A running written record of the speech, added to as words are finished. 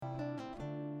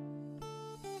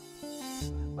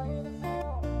Playing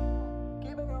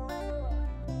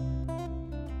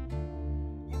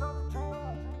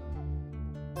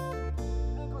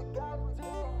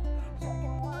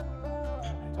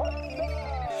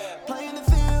the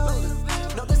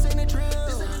field, no, this ain't a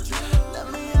drill. Let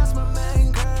me ask my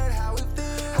man Curt how it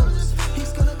feels.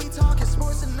 He's gonna be talking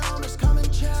sports and owners, come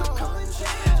and chill.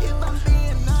 If I'm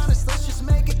being honest, let's just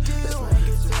make a deal.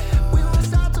 We won't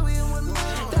stop till we win.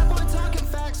 That boy talking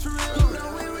facts for real. You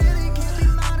know we really can't be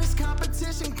modest.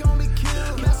 Competition gon' be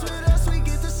killed. Mess with us, we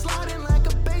get to sliding like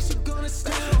a bass. You gonna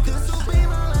steal. This'll be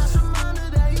my last reminder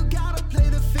that you gotta play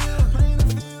the field. Play the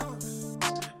field,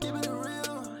 keeping it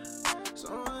real.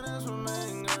 Someone else will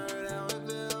make Curt how it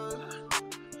feels.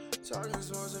 Talking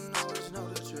sports and always know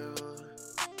the drill.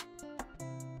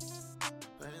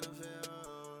 Playing the field,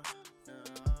 yeah.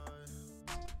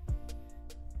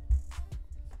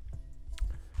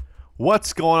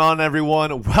 What's going on,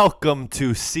 everyone? Welcome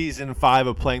to Season 5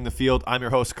 of Playing the Field. I'm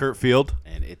your host, Curt Field.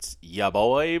 And it's ya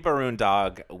boy, Bruno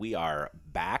Dog. We are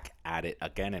back at it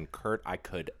again. And Curt, I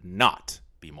could not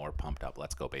be more pumped up.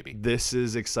 Let's go, baby. This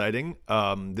is exciting.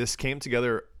 This came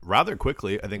together rather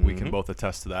quickly. I think we can both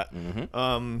attest to that.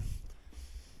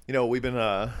 We've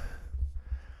been...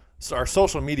 So our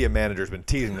social media manager's been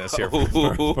teasing this here for a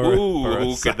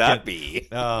Who second. could that be?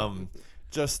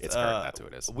 It's Curt, that's who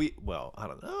it is. I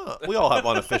don't know. We all have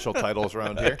unofficial titles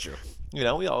around here. True.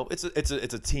 It's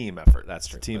a team effort. That's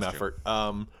true. Team That's effort.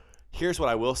 Here's what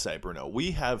I will say, Bruno.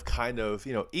 We have kind of,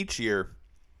 each year,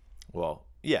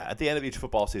 at the end of each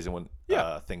football season when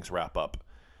things wrap up,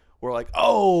 we're like,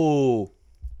 we'll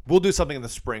do something in the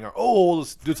spring, or we'll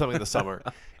do something in the summer,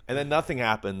 and then nothing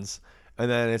happens, and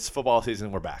then it's football season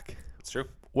and we're back. It's true.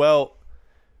 Well,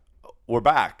 we're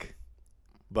back,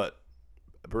 but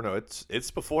Bruno,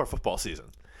 it's before football season.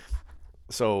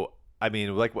 So, I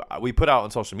mean, like we put out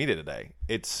on social media today,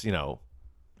 it's a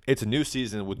new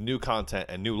season with new content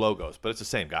and new logos, but it's the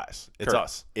same guys. It's Curt,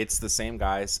 us. It's the same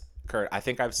guys. Curt, I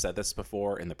think I've said this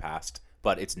before in the past,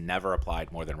 but it's never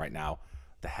applied more than right now.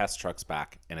 The Hess truck's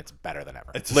back, and it's better than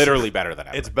ever. It's literally better than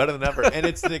ever. It's better than ever. And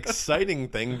it's an exciting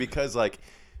thing because,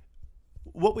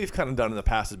 what we've kind of done in the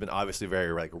past has been obviously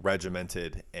very,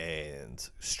 regimented and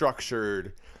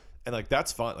structured. And,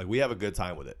 that's fun. We have a good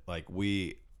time with it.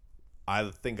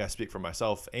 I think I speak for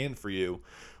myself and for you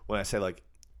when I say,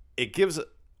 it gives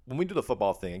 – when we do the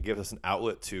football thing, it gives us an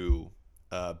outlet to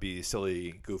be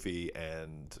silly, goofy,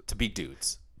 and – to be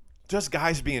dudes. Just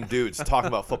guys being dudes talking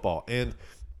about football. And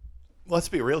let's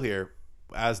be real here.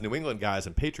 As New England guys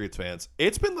and Patriots fans,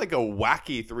 it's been a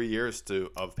wacky 3 years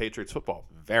of Patriots football.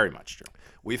 Very much true.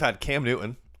 We've had Cam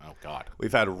Newton. Oh, God.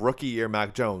 We've had rookie year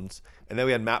Mac Jones. And then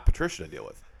we had Matt Patricia to deal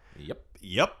with.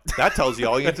 Yep. That tells you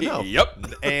all you need to know.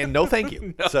 Yep. And no thank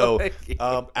you. Thank you.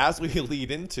 As we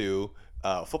lead into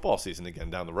football season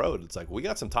again down the road, it's we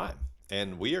got some time.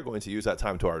 And we are going to use that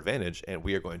time to our advantage, and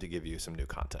we are going to give you some new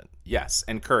content. Yes.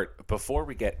 And Curt, before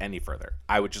we get any further,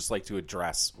 I would just like to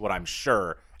address what I'm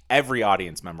sure every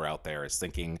audience member out there is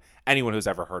thinking. Anyone who's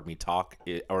ever heard me talk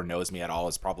or knows me at all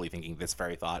is probably thinking this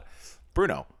very thought.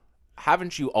 Bruno,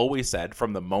 haven't you always said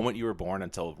from the moment you were born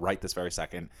until right this very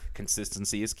second,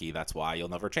 consistency is key. That's why you'll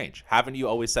never change. Haven't you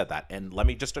always said that? And let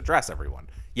me just address everyone.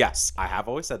 Yes, I have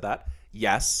always said that.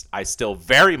 Yes, I still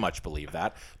very much believe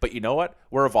that. But you know what?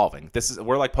 We're evolving.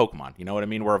 We're like Pokemon. You know what I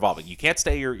mean? We're evolving. You can't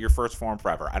stay your first form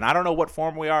forever. And I don't know what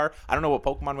form we are. I don't know what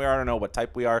Pokemon we are. I don't know what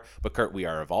type we are. But Curt, we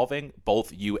are evolving,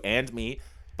 both you and me.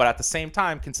 But at the same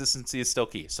time, consistency is still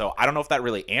key. So I don't know if that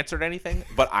really answered anything,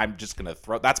 but I'm just going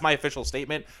to that's my official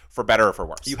statement, for better or for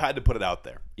worse. You had to put it out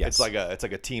there. Yes. It's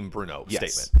like a Team Bruno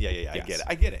Yes. statement. Yeah. Yes.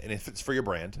 I get it. And if it's for your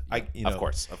brand, Of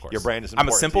course. Your brand is important. I'm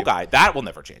a simple guy. That will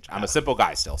never change. I'm a simple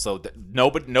guy still. So no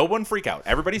one freak out.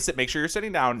 Everybody make sure you're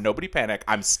sitting down. Nobody panic.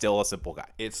 I'm still a simple guy.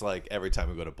 It's like every time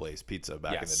we go to Blaze Pizza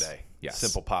back in the day. Yes.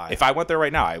 Simple pie. If I went there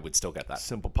right now, I would still get that.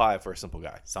 Simple pie for a simple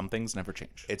guy. Some things never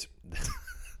change. It's...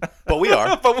 But we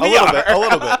are. But we are. A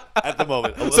little bit at the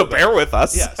moment. So bear with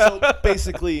us. Yeah. So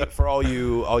basically, for all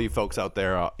you folks out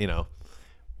there,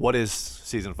 what is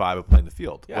Season 5 of Playing the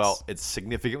Field? Yes. Well, it's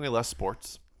significantly less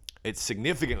sports. It's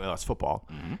significantly less football.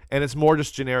 And it's more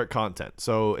just generic content.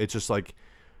 So it's just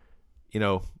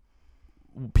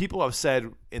people have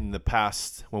said in the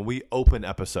past when we open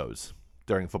episodes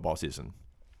during football season,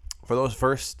 for those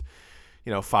first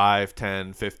 5,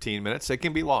 10, 15 minutes. It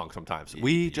can be long sometimes.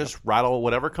 We just rattle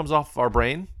whatever comes off our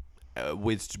brain,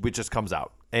 which just comes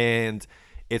out. And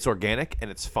it's organic,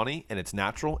 and it's funny, and it's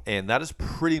natural, and that is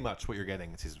pretty much what you're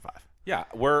getting in Season 5. Yeah,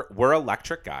 we're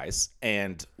electric guys,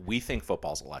 and we think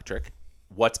football's electric.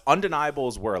 What's undeniable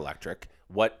is we're electric.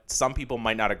 What some people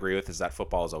might not agree with is that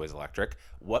football is always electric.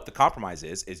 What the compromise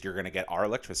is you're going to get our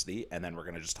electricity, and then we're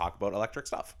going to just talk about electric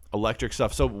stuff. Electric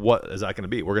stuff. So what is that going to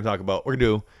be? We're going to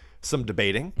do some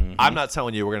debating. Mm-hmm. I'm not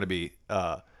telling you we're going to be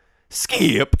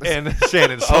Skip and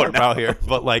Shannon Sharp out here,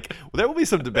 but like there will be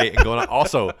some debating going on.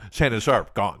 Also, Shannon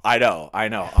Sharp gone. I know.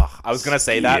 Ugh, I was going to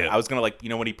say that. Skip. I was going to like,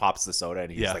 when he pops the soda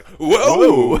and he's Yeah. like,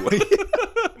 whoa.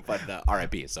 But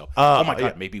RIP. So, oh my God,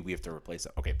 yeah. maybe we have to replace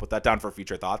it. Okay, put that down for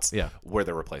future thoughts. Yeah. Where are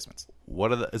the replacements?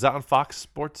 Is that on Fox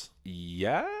Sports?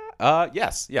 Yeah.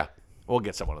 Yes. Yeah. We'll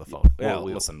get someone on the phone. Yeah,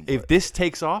 listen. If this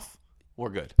takes off, we're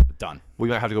good. Done. We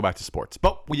might have to go back to sports,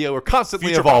 but we're constantly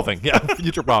Future evolving. Yeah,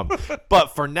 future problem. But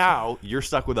for now, you're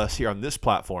stuck with us here on this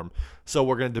platform. So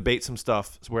we're going to debate some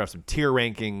stuff. So we're going to have some tier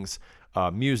rankings,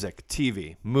 music,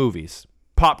 TV, movies,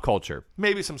 pop culture,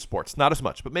 maybe some sports. Not as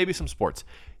much, but maybe some sports.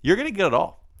 You're going to get it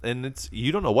all. And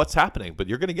you don't know what's happening, but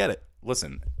you're going to get it.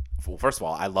 Listen, well, first of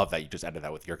all, I love that you just ended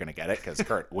that with "you're gonna get it" because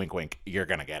Curt, wink, wink, you're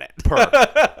gonna get it.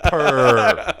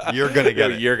 You're going to get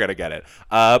it. You're gonna get it.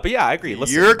 But yeah, I agree.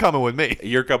 Listen, You're coming with me.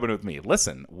 You're coming with me.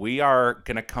 Listen, we are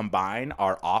gonna combine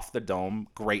our off the dome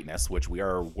greatness, which we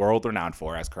are world renowned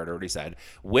for, as Curt already said,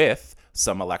 with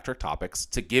some electric topics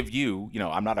to give you.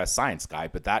 I'm not a science guy,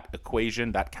 but that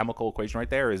equation, that chemical equation right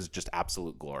there, is just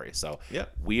absolute glory. So yeah,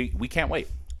 we can't wait.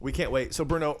 We can't wait. So,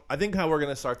 Bruno, I think how we're going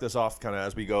to start this off kind of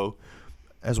as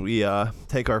we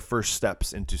take our first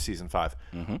steps into season 5.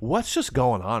 Mm-hmm. What's just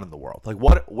going on in the world? Like,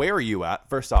 where are you at?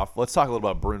 First off, let's talk a little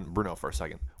about Bruno for a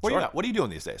second. Where are you at? What are you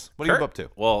doing these days? What are you up to?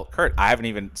 Well, Curt, I haven't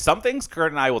even. Some things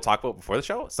Curt and I will talk about before the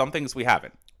show. Some things we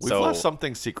haven't. We've left some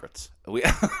things secrets.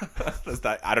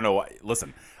 I don't know why.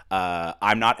 Listen,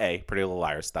 I'm not Pretty Little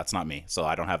Liars. That's not me. So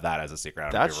I don't have that as a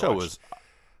secret. That show was.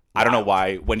 I don't know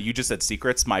why. When you just said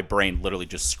secrets, my brain literally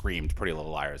just screamed Pretty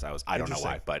Little Liars. I don't know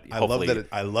why, but hopefully,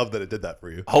 I love that it did that for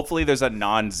you. Hopefully, there's a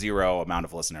non-zero amount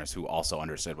of listeners who also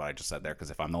understood what I just said there. Because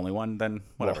if I'm the only one, then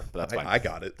whatever. But that's fine. I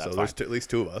got it. That's so there's at least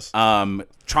 2 of us.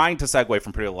 Trying to segue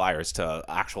from Pretty Little Liars to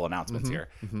actual announcements here.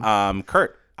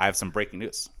 Curt, I have some breaking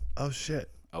news. Oh shit.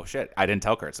 I didn't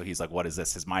tell Curt, so he's like, "What is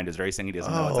this?" His mind is racing. He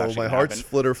doesn't know what's actually my heart's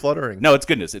fluttering. No, it's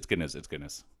good news. It's good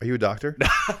news. Are you a doctor?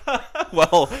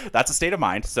 Well, that's a state of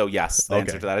mind. So yes, the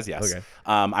answer to that is yes. Okay.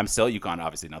 I'm still at UConn.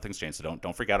 Obviously, nothing's changed. So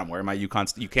don't forget, I'm wearing my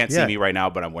UConn. You can't see me right now,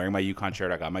 but I'm wearing my UConn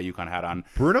shirt. I got my UConn hat on.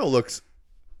 Bruno looks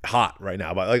hot right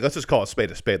now, but like let's just call a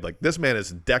spade a spade. Like this man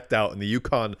is decked out in the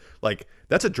UConn. Like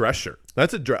that's a dress shirt.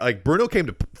 Like Bruno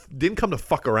didn't come to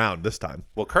fuck around this time.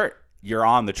 Well, Curt, you're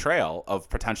on the trail of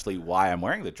potentially why I'm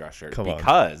wearing the dress shirt. Come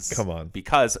on.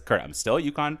 Because, Curt, I'm still at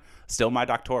UConn, still my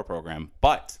doctoral program,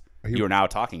 but you are now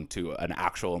talking to an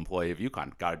actual employee of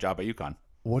UConn. Got a job at UConn.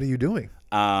 What are you doing?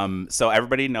 So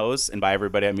everybody knows, and by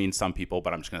everybody I mean some people,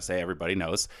 but I'm just going to say everybody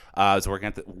knows. I was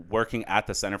working at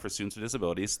the Center for Students with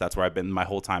Disabilities. That's where I've been my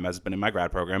whole time. I've been in my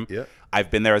grad program. Yeah.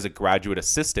 I've been there as a graduate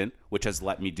assistant, which has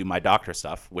let me do my doctor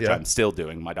stuff, which Yeah. I'm still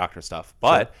doing, my doctor stuff.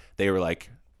 But they were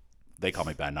like, they call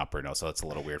me Ben, not Bruno, so it's a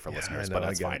little weird for listeners, but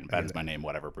that's fine. Ben's my name,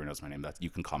 whatever. Bruno's my name.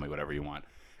 You can call me whatever you want.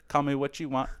 Call me what you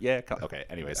want. Yeah. Okay.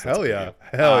 Anyways. Hell yeah.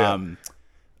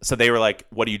 So they were like,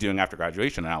 "What are you doing after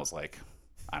graduation?" And I was like,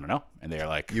 "I don't know." And they were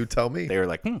like, "You tell me." They were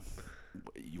like,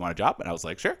 "You want a job?" And I was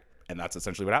like, "Sure." And that's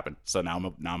essentially what happened. So now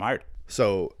I'm hired.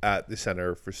 So at the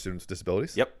Center for Students with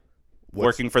Disabilities. Yep.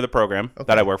 Working for the program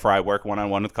that I work for. I work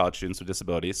one-on-one with college students with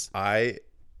disabilities. I'm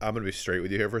gonna be straight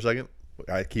with you here for a second.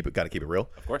 Got to keep it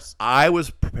real. Of course. I was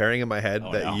preparing in my head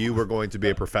that you were going to be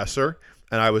a professor,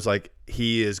 and I was like,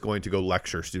 he is going to go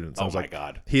lecture students. I was my like,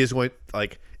 God. He is going,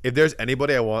 like, if there's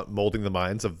anybody I want molding the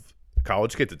minds of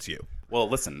college kids, it's you. Well,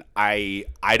 listen, I'm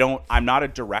not a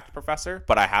direct professor,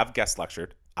 but I have guest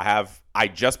lectured. I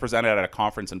just presented at a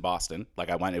conference in Boston.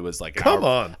 It was like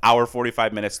an hour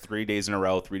 45 minutes, 3 days in a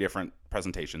row, 3 different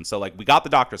presentations. So we got the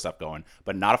doctor stuff going,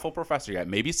 but not a full professor yet.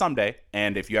 Maybe someday.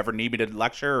 And if you ever need me to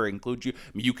lecture or include you,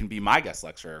 you can be my guest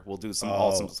lecturer. We'll do some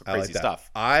crazy stuff.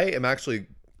 I am actually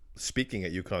speaking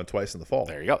at UConn twice in the fall.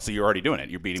 There you go. So you're already doing it.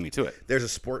 You're beating me to it. There's a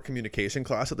sport communication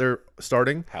class that they're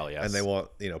starting. Hell yes. And they want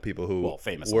people who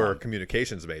were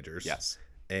communications majors. Yes.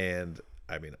 And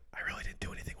I mean, I really didn't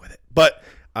do anything with it, but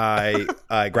I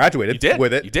graduated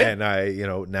with it. You did. And I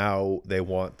now they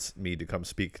want me to come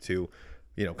speak to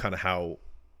kind of how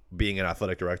being an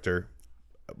athletic director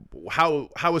how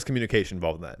is communication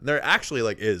involved in that? There actually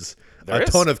like is There a is.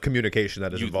 ton of communication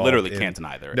that is You involved. literally can't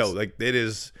deny there No, is. like it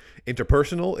is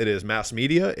interpersonal. It is mass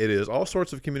media. It is all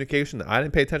sorts of communication that I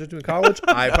didn't pay attention to in college.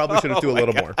 I probably should have do a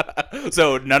little more.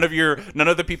 So none of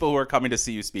the people who are coming to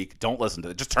see you speak, don't listen to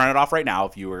it. Just turn it off right now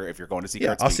if you're going to see. Yeah,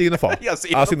 Kurt I'll speak. see you in the fall. Yeah, see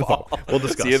you I'll in see you the in the fall. fall. We'll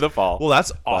discuss. See you in the fall. Well,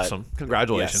 that's awesome.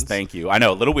 Congratulations. Yes, thank you. I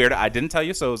know, a little weird. I didn't tell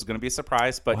you, so it was going to be a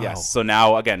surprise. But Wow. yes, so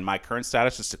now again, my current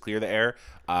status, just to clear the air.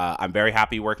 I'm very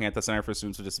happy working at the Center for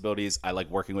Students with Disabilities. I like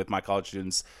working with my college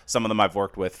students. Some of them I've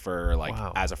worked with for like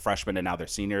Wow. as a freshman, and now they're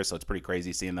seniors. So it's pretty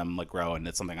crazy seeing them like grow, and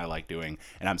it's something I like doing.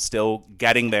 And I'm still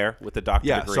getting there with the doctorate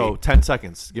Yeah. degree. So 10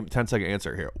 seconds. Give me 10-second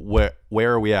answer here.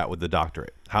 Where are we at with the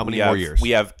doctorate? How many more years? We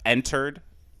have entered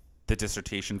the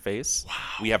dissertation phase. Wow.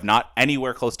 We have not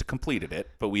anywhere close to completed it,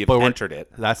 but we have entered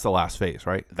it. That's the last phase,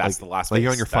 right? That's the last phase. Like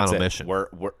you're on your That's final it. mission.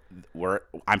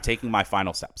 I'm taking my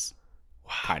final steps.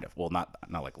 Kind of. Well, not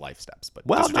like life steps, but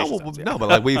Well, dissertation no, steps, yeah. no,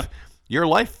 but like your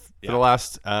life for Yeah. the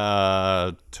last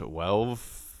 12.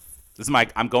 This is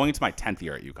I'm going into my 10th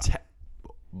year at UConn.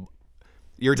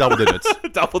 You're double digits.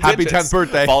 Double Happy digits. 10th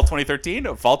birthday. Fall 2013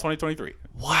 or fall 2023.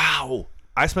 Wow.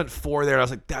 I spent 4 there and I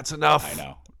was like, that's enough. I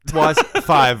know. Well, I spent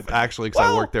 5 actually because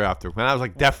I worked there after. And I was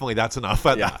like, definitely that's enough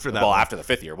after that. Well, one. after the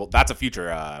 5th year. Well, that's a future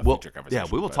conversation. Yeah,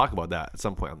 we will but- talk about that at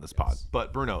some point on this pod.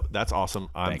 But Bruno, that's awesome.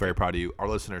 I'm Thank very you. proud of you. Our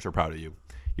listeners are proud of you.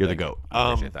 You're the GOAT.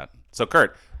 I appreciate that. So,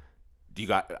 Kurt,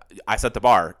 I set the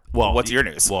bar. Well, what's your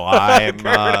news? Well,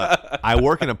 I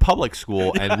work in a public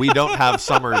school and we don't have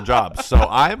summer jobs, so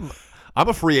I'm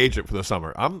a free agent for the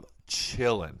summer. I'm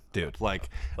chilling, dude. Like,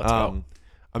 Let's go.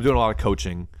 I'm doing a lot of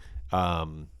coaching,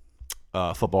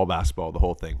 football, basketball, the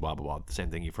whole thing. Blah blah blah. The same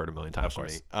thing you've heard a million times from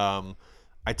me.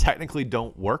 I technically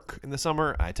don't work in the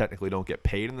summer. I technically don't get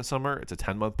paid in the summer. It's a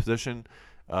 10-month position.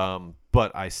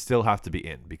 But I still have to be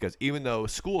in because even though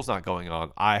school's not going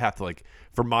on, I have to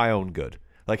for my own good,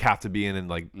 have to be in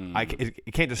and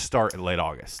it can't just start in late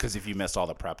August. Because if you missed all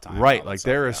the prep time. Right. all that Like stuff,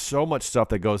 there is so much stuff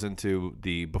that goes into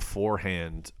the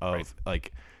beforehand of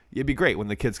it'd be great when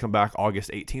the kids come back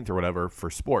August 18th or whatever for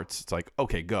sports. It's like,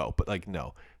 okay, go. But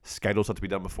no, schedules have to be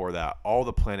done before that. All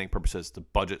the planning purposes, the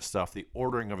budget stuff, the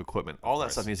ordering of equipment, all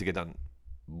that stuff needs to get done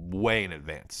way in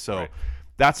advance. So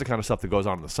that's the kind of stuff that goes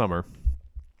on in the summer.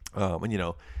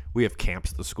 And we have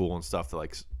camps at the school and stuff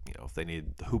that if they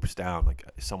need the hoops down,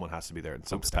 someone has to be there in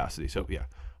some capacity. So yeah.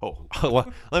 Oh, well,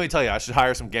 let me tell you, I should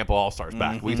hire some Gamble All-Stars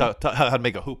back. We taught how to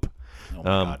make a hoop. Oh my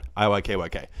God.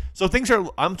 IYKYK. So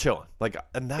I'm chilling.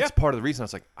 And that's part of the reason I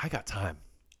was like, I got time.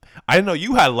 I didn't know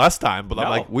you had less time, but I'm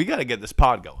like, we got to get this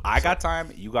pod going. I got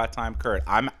time. You got time, Kurt.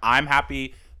 I'm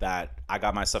happy that I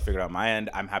got my stuff figured out on my end.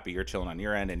 I'm happy you're chilling on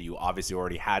your end, and you obviously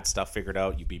already had stuff figured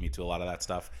out. You beat me to a lot of that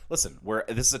stuff. Listen,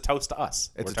 this is a toast to us.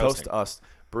 It's We're a toast toasting. to us,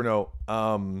 Bruno.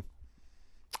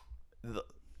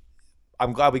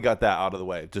 I'm glad we got that out of the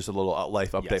way. Just a little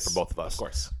life update Yes, for both of us. Of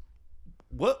course.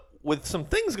 What with some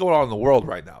things going on in the world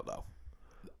right now, though,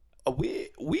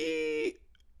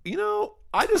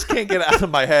 I just can't get out of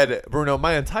my head, Bruno.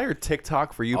 My entire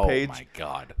TikTok for you page. Oh my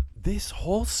God. This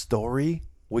whole story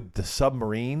with the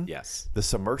submarine, Yes. the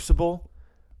submersible,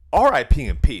 R.I.P.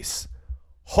 in peace.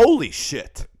 Holy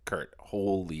shit, Kurt,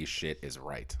 holy shit is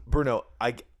right. Bruno.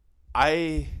 I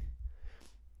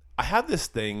have this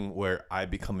thing where I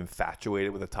become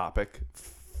infatuated with a topic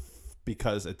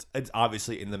because it's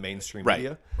obviously in the mainstream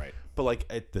media. Right. But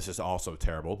this is also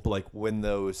terrible. But when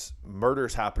those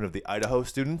murders happened of the Idaho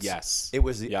students, Yes. it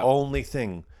was the only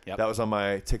thing Yep. that was on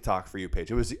my TikTok for you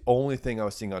page. It was the only thing I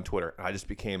was seeing on Twitter, and I just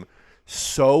became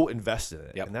so invested in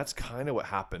it. Yep. And that's kind of what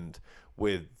happened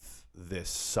with this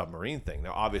submarine thing.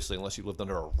 Now, obviously, unless you lived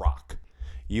under a rock,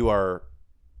 you are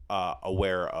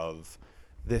aware of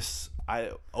this.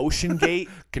 Ocean Gate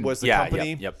was the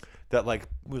company that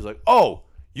was like, oh,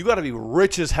 you got to be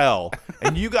rich as hell,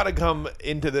 and you got to come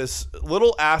into this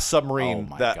little ass submarine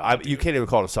Oh my that God, you can't even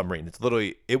call it a submarine.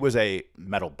 It was a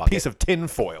Metal bucket. piece of tin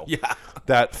foil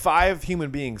that 5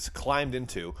 human beings climbed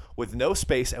into with no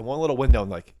space and one little window.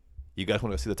 And you guys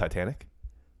want to go see the Titanic?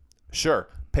 Sure,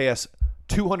 pay us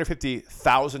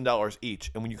 $250,000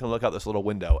 each, and when you can look out this little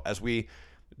window as we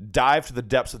dive to the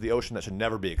depths of the ocean that should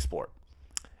never be explored.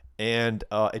 And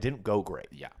it didn't go great.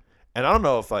 Yeah. And I don't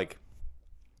know if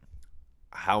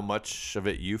how much of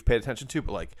it you've paid attention to,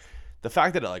 but the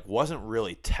fact that it wasn't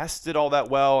really tested all that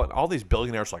well, and all these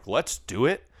billionaires let's do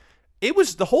it. It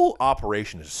was the whole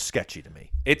operation is sketchy to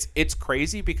me. It's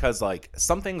crazy because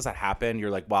some things that happen, you're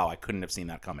like, wow, I couldn't have seen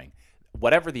that coming.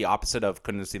 whatever the opposite of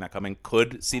couldn't have seen that coming,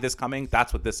 could see this coming.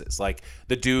 That's what this is. Like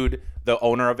the dude, the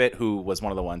owner of it, who was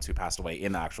one of the ones who passed away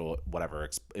in the actual whatever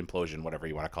implosion, whatever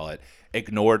you want to call it,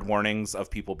 ignored warnings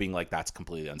of people being like, that's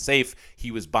completely unsafe.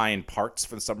 He was buying parts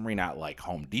for the submarine at like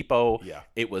Home Depot. Yeah.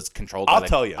 It was controlled by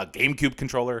tell you. a GameCube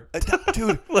controller.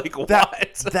 Dude, Like what?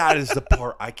 That is the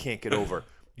part I can't get over.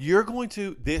 You're going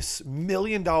to this $1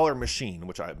 million machine,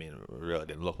 which I mean, really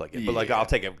didn't look like it, but like I'll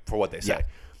take it for what they say. Yeah.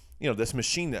 You know, this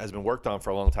machine that has been worked on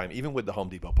for a long time, even with the Home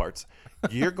Depot parts,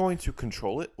 you're going to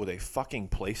control it with a fucking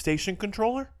PlayStation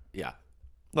controller? Yeah.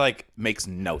 Like, Makes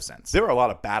no sense. there are a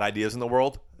lot of bad ideas in the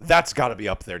world. That's got to be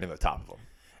up there near the top of them.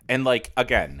 And like,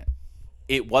 again,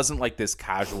 it wasn't like this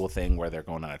casual thing where they're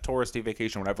going on a touristy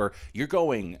vacation or whatever. You're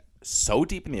going so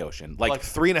deep in the ocean, Like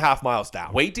 3.5 miles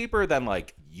down. way deeper than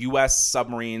like U.S.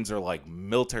 submarines or like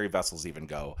military vessels even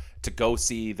go to go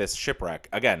see this shipwreck.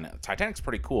 Again, Titanic's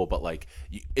pretty cool, but like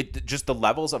it just the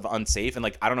levels of unsafe. And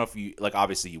like, I don't know if you like,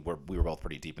 obviously we were both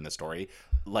pretty deep in the story.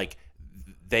 Like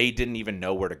they didn't even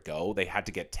know where to go. They had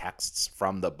to get texts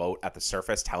from the boat at the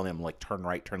surface telling them like turn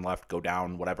right, turn left, go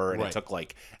down, whatever. And Right. it took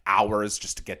like hours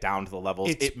just to get down to the levels.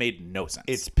 It's- It made no sense.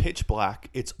 It's pitch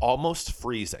black. It's almost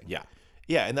freezing. Yeah.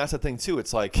 Yeah, and that's the thing too.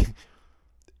 It's like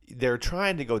they're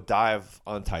trying to go dive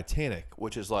on Titanic,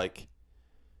 which is like,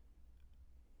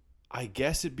 I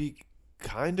guess it'd be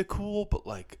kind of cool, but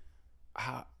like,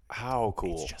 how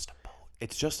cool? It's just a boat.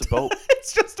 It's just a boat.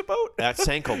 It's just a boat. That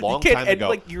sank a long You can't- time and ago.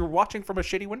 like you're watching from a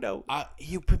shitty window.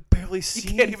 You could barely see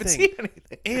You can't anything. even see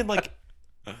anything. And like,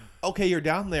 okay, you're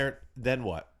down there. Then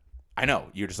what? I know.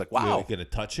 You're just like, You're wow. gonna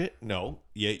touch it? No.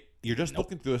 You're just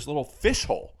looking through this little fish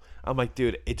hole. I'm like,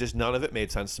 dude, it just none of it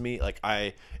made sense to me. Like,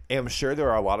 I am sure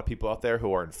there are a lot of people out there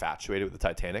who are infatuated with the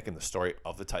Titanic and the story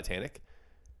of the Titanic.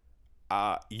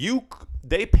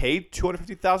 They paid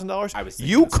 $250,000. I was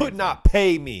thinking You the same could thing. not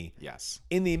pay me Yes.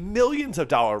 in the millions of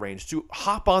dollar range to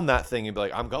hop on that thing and be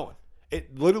like, I'm going.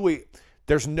 It literally,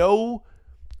 there's no.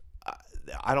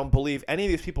 I don't believe any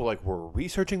of these people like were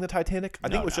researching the Titanic. I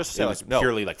think it was just it was no.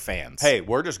 purely like fans. Hey,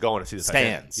 we're just going to see the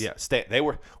Stands. Titanic. Yeah, they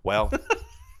were well.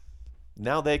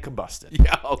 Now they combusted.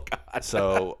 Yeah. Oh God.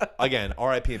 So again,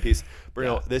 R.I.P. in peace,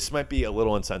 Bruno. Yeah. This might be a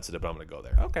little insensitive, but I'm going to go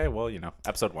there. Okay. Well,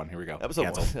 episode 1. Here we go. Episode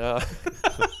Canceled.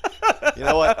 1. You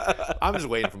know what? I'm just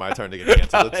waiting for my turn to get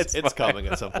canceled. It's It's fine. coming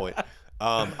at some point.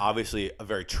 Obviously, a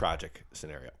very tragic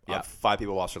scenario. Yeah. 5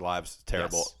 people lost their lives.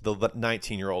 Terrible. Yes. The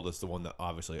 19-year-old is the one that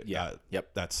obviously. Yeah.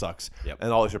 Yep. That sucks. Yep.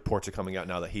 And all these reports are coming out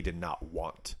now that he did not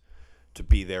want to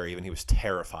be there. Even he was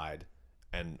terrified,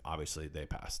 and obviously they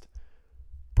passed.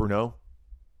 Bruno,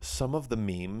 some of the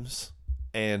memes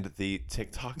and the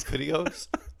TikTok videos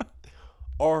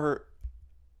are,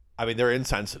 I mean, they're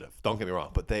insensitive. Don't get me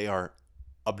wrong, but they are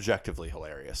objectively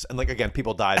hilarious. And like, again,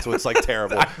 people died, so it's like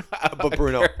terrible. But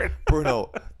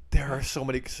Bruno, there are so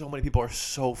many people are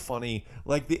so funny.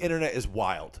 Like the internet is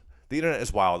wild.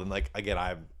 And like, again,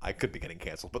 I could be getting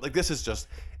canceled, but like this is just,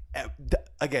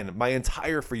 again, my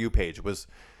entire For You page was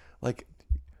like,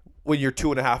 when you're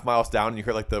 2.5 miles down and you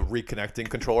hear like the reconnecting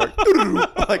controller,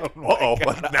 like,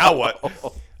 like, now what?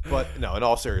 But no, in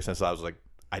all seriousness, I was like,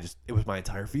 it was my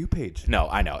entire For You page. No,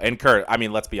 I know. And Curt, I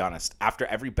mean, let's be honest. After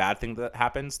every bad thing that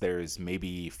happens, there's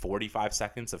maybe 45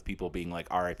 seconds of people being like,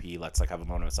 "R.I.P. Let's like have a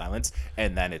moment of silence,"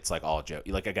 and then it's like all joke.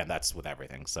 Like again, that's with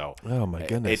everything. So, Oh my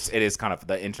goodness. it is kind of,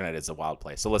 the internet is a wild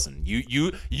place. So listen,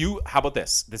 you. How about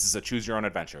this? This is a choose your own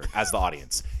adventure as the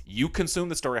audience. You consume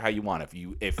the story how you want.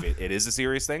 If it is a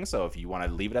serious thing, so if you want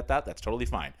to leave it at that, that's totally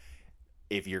fine.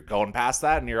 If you're going past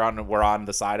that and we're on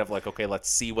the side of like, okay, let's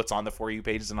see what's on the For You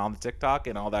pages and on the TikTok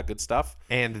and all that good stuff.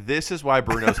 And this is why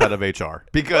Bruno's head of HR,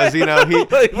 because he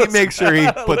makes sure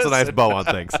he puts a nice bow on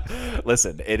things.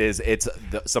 Listen,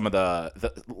 some of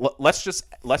the let's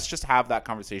just have that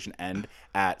conversation end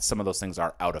at some of those things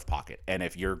are out of pocket. And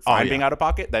if you're fine being out of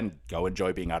pocket, then go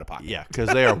enjoy being out of pocket. Yeah, because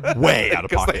they are way out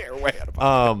of pocket. They are way out of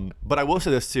pocket. But I will say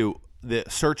this too: the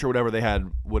search or whatever they had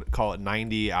would call it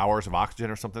 90 hours of oxygen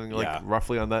or something like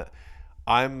roughly on that.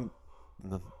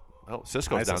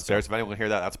 Cisco's Hi, downstairs. Cisco. If anyone can hear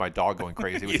that, that's my dog going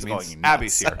crazy, which He's means going nuts.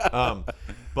 Abby's here.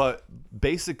 But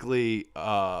basically,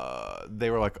 they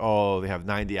were like, oh, they have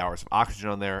 90 hours of oxygen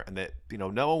on there, and that no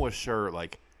one was sure.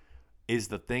 Like, is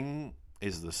the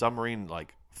submarine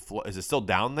like? Is it still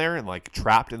down there and like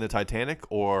trapped in the Titanic,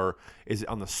 or is it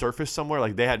on the surface somewhere?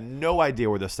 Like they had no idea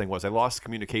where this thing was. They lost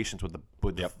communications with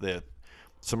the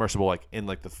submersible like in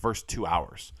like the first 2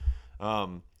 hours.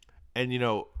 And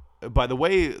by the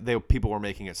way people were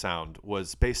making it sound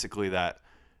was basically that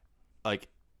like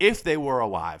if they were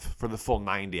alive for the full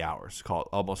 90 hours, call it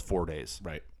almost 4 days,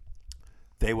 Right.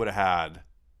 they would have had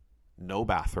no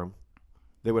bathroom,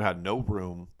 they would have had no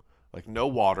room, like no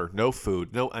water, no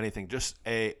food, no anything, just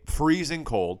a freezing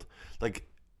cold, like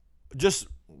just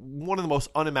one of the most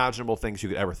unimaginable things you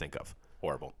could ever think of.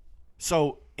 Horrible.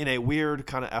 So in a weird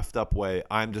kind of effed up way,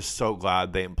 I'm just so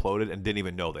glad they imploded and didn't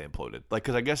even know they imploded. Like,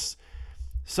 because I guess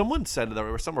someone said that there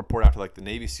was some report after like the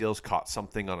Navy SEALs caught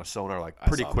something on a sonar like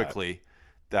pretty quickly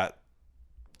that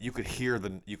you could hear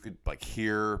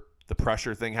the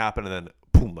pressure thing happen and then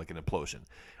boom, like an implosion.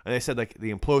 And they said like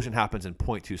the implosion happens in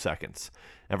 0.2 seconds.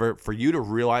 And for you to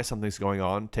realize something's going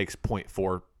on takes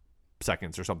 0.4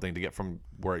 seconds or something to get from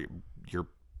where your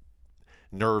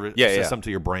nervous system to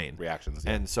your brain reactions.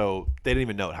 And so they didn't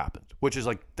even know it happened, which is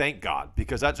like, thank God,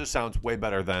 because that just sounds way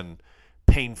better than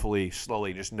painfully,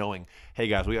 slowly just knowing, hey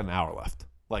guys, we got an hour left.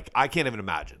 Like, I can't even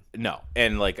imagine. No.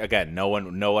 And like, again, no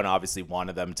one obviously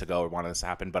wanted them to go or wanted this to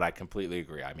happen, but I completely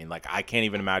agree. I mean, like, I can't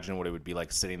even imagine what it would be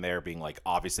like sitting there being like,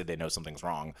 obviously they know something's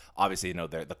wrong. Obviously, you know,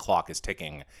 the clock is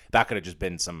ticking. That could have just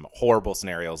been some horrible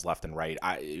scenarios left and right.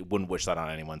 I wouldn't wish that on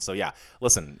anyone. So yeah,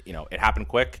 listen, you know, it happened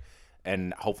quick.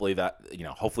 And hopefully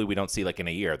we don't see like in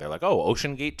a year they're like, oh,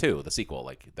 Ocean Gate 2, the sequel,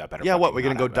 like that better. Yeah, what, we're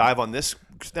gonna go dive on this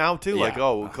now too? Yeah. Like,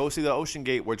 oh, go see the Ocean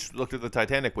Gate, which looked at the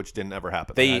Titanic, which didn't ever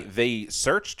happen. They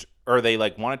searched, or they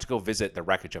like wanted to go visit the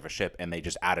wreckage of a ship, and they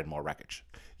just added more wreckage.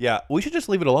 Yeah, we should just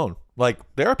leave it alone. Like,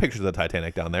 there are pictures of the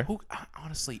Titanic down there.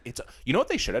 Honestly, you know what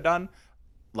they should have done?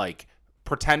 Like,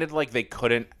 pretended like they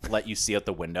couldn't let you see out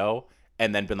the window.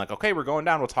 And then been like, okay, we're going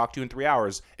down. We'll talk to you in 3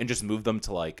 hours, and just move them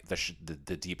to like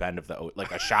the deep end of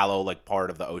like a shallow like part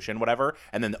of the ocean, whatever.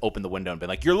 And then open the window and been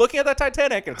like, you're looking at the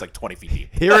Titanic, and it's like 20 feet deep.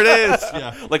 Here it is.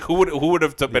 Yeah. Like who would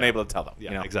have been able to tell them?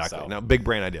 Yeah, you know? exactly. So, now, big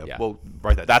brain idea. Yeah. We'll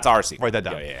write that. That's down. our secret. Write that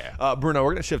down. Yeah. Bruno,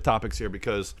 we're gonna shift topics here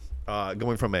because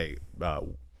going from a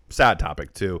sad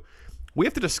topic to, we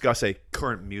have to discuss a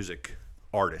current music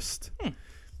artist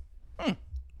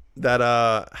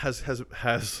that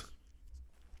has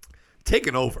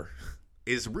taken over.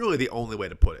 Is really the only way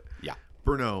to put it. Yeah.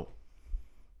 Bruno,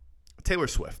 Taylor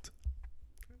Swift.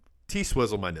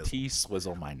 T-swizzle my nizzle.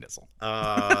 T-swizzle my nizzle.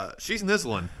 She's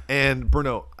nizzling. And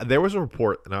Bruno, there was a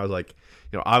report, and I was like,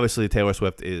 you know, obviously Taylor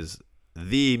Swift is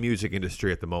the music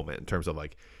industry at the moment in terms of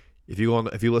like, if you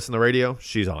listen to the radio,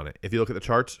 she's on it. If you look at the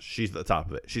charts, she's at the top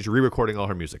of it. She's re-recording all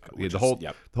her music. The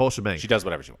whole shebang. She does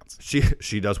whatever she wants.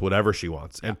 She does whatever she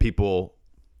wants. Yeah. And people,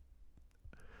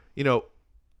 you know,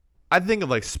 I think of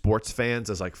like sports fans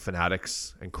as like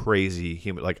fanatics and crazy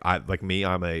human. Like I'm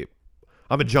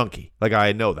a junkie. Like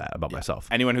I know that about myself.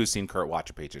 Anyone who's seen Curt watch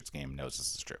a Patriots game knows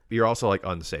this is true. You're also like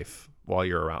unsafe while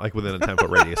you're around, like within a 10-foot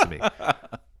radius of me.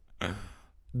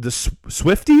 The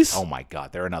Swifties. Oh my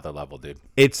God, they're another level, dude.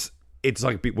 It's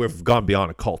like we've gone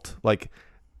beyond a cult. Like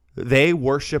they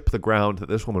worship the ground that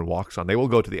this woman walks on. They will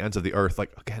go to the ends of the earth.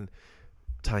 Like again.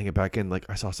 Tying it back in, like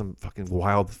I saw some fucking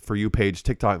wild For You page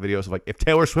TikTok videos of like, if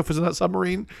Taylor Swift was in that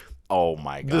submarine, oh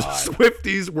my God, the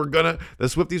Swifties were gonna,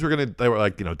 they were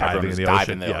like, you know, diving in the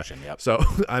ocean. Yep. So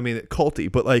I mean,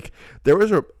 culty, but like there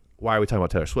was why are we talking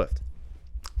about Taylor Swift?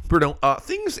 Bruno,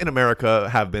 things in America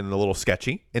have been a little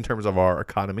sketchy in terms of our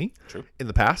economy. True. In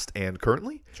the past and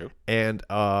currently. True. And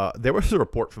there was a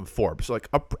report from Forbes, like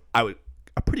a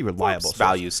pretty reliable Forbes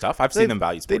value stuff. I've seen them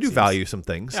value. They do value some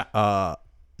things. Yeah.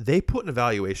 They put an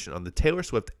evaluation on the Taylor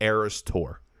Swift Eras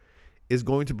Tour is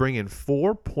going to bring in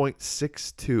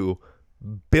 $4.62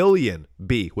 billion,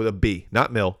 B with a B,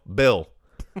 not mil, $1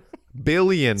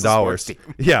 billion.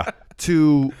 Yeah,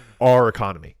 to our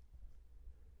economy.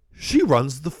 She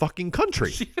runs the fucking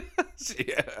country.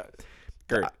 Yeah.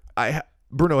 Curt.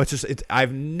 Bruno,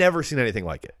 I've never seen anything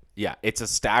like it. Yeah, it's a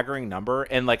staggering number,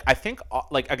 and like I think,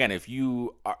 like again, if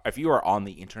you are on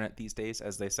the internet these days,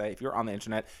 as they say, if you're on the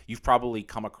internet, you've probably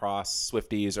come across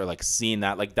Swifties or like seen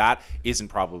that. Like that isn't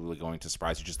probably going to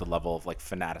surprise you, just the level of like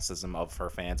fanaticism of her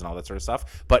fans and all that sort of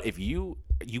stuff. But if you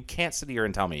can't sit here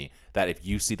and tell me that if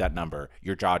you see that number,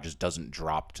 your jaw just doesn't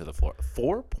drop to the floor.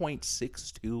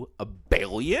 4.62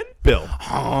 billion? Bill.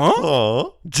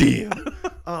 Huh? Gee.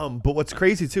 But what's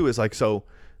crazy too is like, so,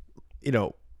 you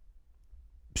know,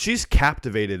 she's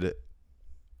captivated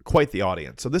quite the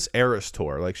audience. So this Eras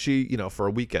Tour, like she, you know, for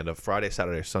a weekend of Friday,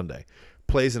 Saturday, Sunday,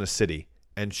 plays in a city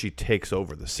and she takes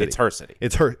over the city. It's her city.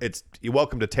 It's you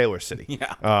welcome to Taylor City.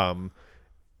 Yeah.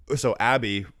 So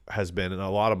Abby has been, and a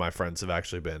lot of my friends have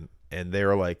actually been, and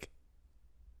they're like,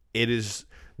 there's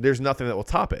nothing that will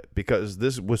top it because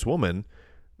this woman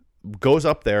goes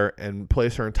up there and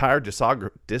plays her entire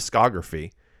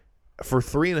discography for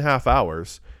 3.5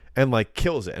 hours. And like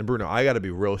kills it. And Bruno, I got to be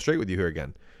real straight with you here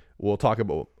again. We'll talk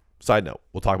about, side note,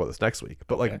 we'll talk about this next week.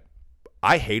 But like,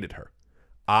 I hated her.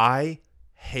 I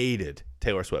hated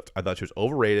Taylor Swift. I thought she was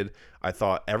overrated. I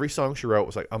thought every song she wrote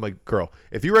was like, I'm like, girl,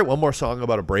 if you write one more song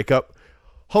about a breakup,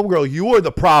 homegirl, you are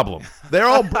the problem. They're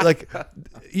all like,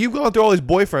 you've gone through all these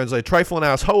boyfriends, like trifling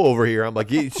ass hoe over here. I'm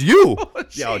like, it's you.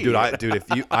 Yo, dude,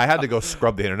 I had to go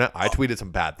scrub the internet. I tweeted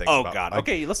some bad things. Oh about, God. like,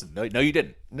 Okay, listen. No, you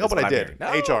didn't. no, but I did.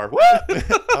 No. HR.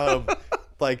 What?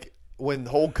 Like when the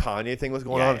whole Kanye thing was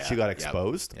going on, and she got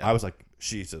exposed. Yep. I was like,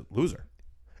 she's a loser,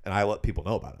 and I let people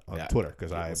know about it on Twitter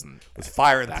because I listen, was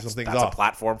firing some things That's off. a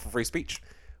platform for free speech.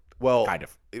 Well, Kind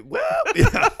of.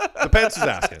 Yeah, depends who's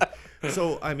asking.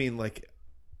 So I mean, like,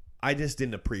 I just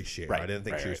didn't appreciate her. Right, I didn't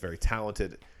think right, she was right. very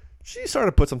talented. She started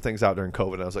to put some things out during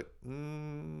COVID, and I was like,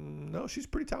 no, she's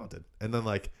pretty talented. And then,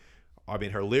 like, I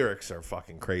mean, her lyrics are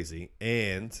fucking crazy,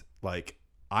 and like,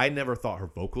 I never thought her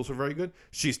vocals were very good.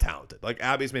 She's talented. Like,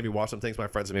 Abby's made me watch some things. My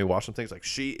friends have made me watch some things. Like,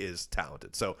 she is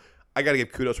talented. So I got to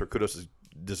give kudos where kudos is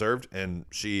deserved, and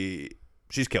she's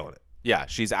killing it. Yeah,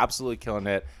 she's absolutely killing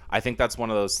it. I think that's one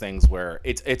of those things where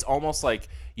it's almost like,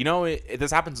 you know,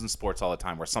 this happens in sports all the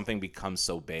time where something becomes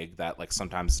so big that like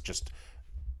sometimes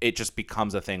it just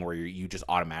becomes a thing where you just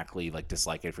automatically like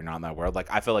dislike it if you're not in that world. Like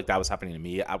I feel like that was happening to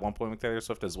me at one point with Taylor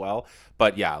Swift as well.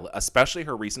 But yeah, especially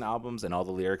her recent albums and all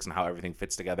the lyrics and how everything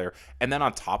fits together. And then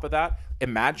on top of that,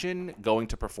 imagine going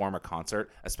to perform a concert,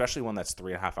 especially one that's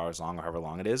 3.5 hours long or however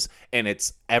long it is, and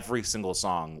it's every single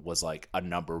song was like a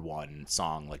 #1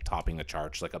 song, like topping the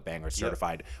charts, like a banger,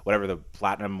 certified, whatever the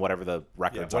platinum, whatever the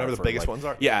records whatever are. the biggest like, ones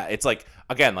are. Yeah, it's like,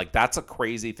 again, like that's a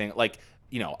crazy thing. Like,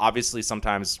 you know, obviously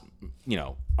sometimes, you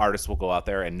know, artists will go out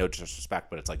there and no disrespect,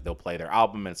 but it's like they'll play their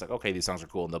album and it's like, okay, these songs are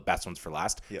cool and the best ones for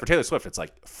last. Yep. For Taylor Swift, it's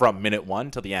like from minute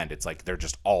 1 till the end, it's like they're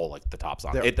just all like the top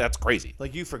songs. That's crazy.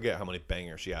 Like, you forget how many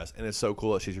bangers she has, and it's so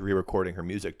cool that she's re-recording her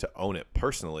music to own it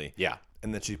personally. Yeah.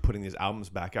 And then she's putting these albums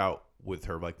back out with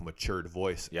her like matured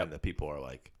voice, and the people are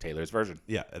like, Taylor's version.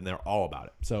 yeah, and they're all about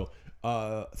it. So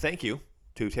thank you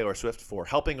to Taylor Swift for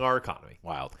helping our economy.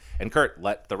 Wild. And Curt,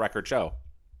 let the record show,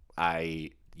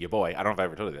 your boy, I don't know if I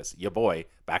ever told you this, your boy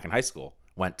back in high school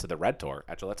went to the Red Tour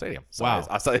at Gillette Stadium. So Wow.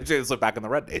 I saw this look back in the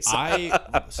Red days.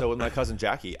 So with my cousin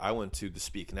Jackie, I went to the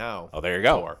Speak Now. Oh, there you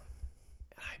go. Tour,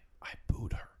 and I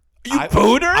booed her. You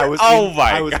booed her? I was oh in,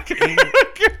 my I was God.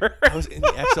 I was in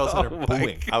the XL Center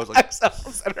booing. I was like, XL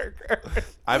Center.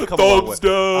 I've come a long way. Thumbs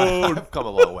down. I've come a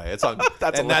long way. It's on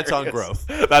That's that's on hilarious.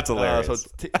 growth. That's hilarious.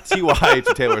 So TY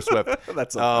to Taylor Swift.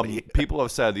 That's so funny. People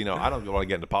have said, you know, I don't want to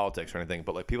get into politics or anything,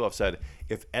 but like people have said,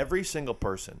 if every single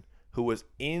person who was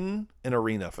in an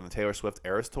arena for the Taylor Swift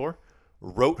Eras Tour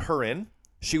wrote her in,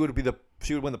 she would win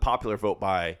the popular vote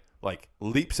by like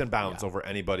leaps and bounds over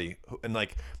anybody. And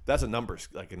like that's a numbers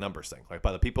thing. Like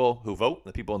by the people who vote,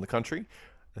 the people in the country,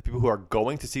 the people who are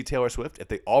going to see Taylor Swift, if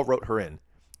they all wrote her in,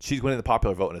 she's winning the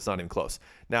popular vote, and it's not even close.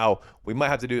 Now we might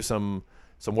have to do some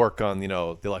work on, you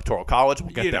know, the Electoral College.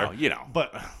 We'll get there. You know.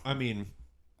 But I mean,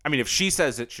 if she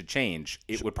says it should change,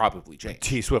 it would probably change.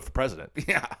 T Swift for president.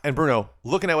 Yeah. And Bruno,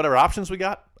 looking at whatever options we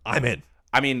got, I'm in.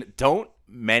 I mean, don't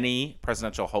many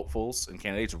presidential hopefuls and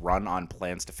candidates run on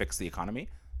plans to fix the economy,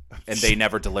 and they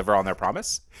never deliver on their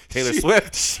promise? Taylor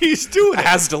Swift, she's doing it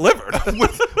has delivered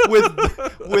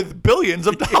with billions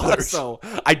of dollars. So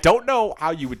I don't know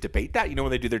how you would debate that. You know,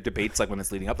 when they do their debates, like when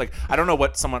it's leading up, like I don't know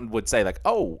what someone would say, like,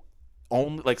 oh,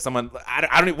 only like someone. I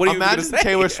don't even. What are you going to Imagine say?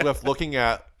 Taylor Swift looking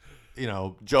at, you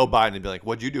know, Joe Biden and be like,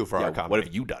 "What'd you do for our economy? What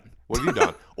have you done? What have you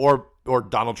done?" or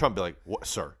Donald Trump be like,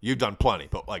 "Sir, you've done plenty,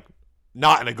 but like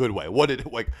not in a good way. What are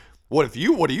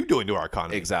you doing to our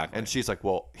economy?" Exactly. And she's like,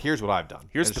 "Well, here's what I've done.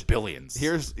 Here's the billions.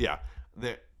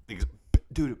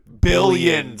 Dude,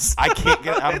 billions. I can't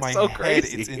get it out of my It's so head.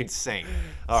 crazy. It's insane.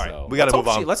 All right, So, we got to move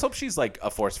let's hope on. Let's hope she's like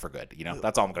a force for good. You know,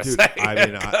 that's all I'm gonna Dude, say. I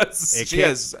mean,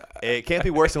 it it can't be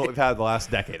worse than what we've had the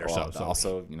last decade or Well, so.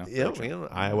 also, you know, Yeah, okay.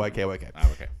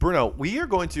 okay. Bruno, we are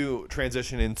going to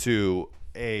transition into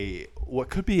what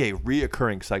could be a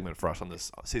reoccurring segment for us on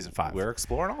this season 5. We're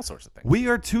exploring all sorts of things. We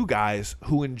are two guys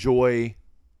who enjoy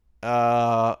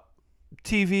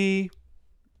TV,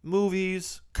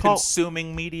 movies,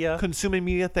 Consuming media. consuming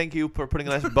media. Thank you for putting a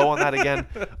nice bow on that again.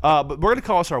 But we're going to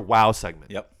call this our WOW segment.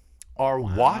 Yep. Our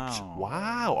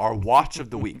our watch of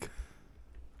the week.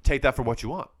 Take that for what you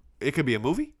want. It could be a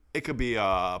movie. It could be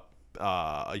a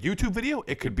YouTube video.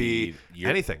 It could be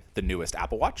anything. The newest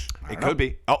Apple Watch. It could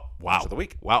be. Oh, wow. Watch of the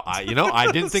week. Wow. I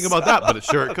didn't think about that, but it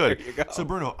sure could. There you go. So,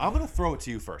 Bruno, I'm going to throw it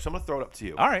to you first. I'm going to throw it up to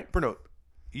you. All right. Bruno,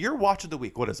 your watch of the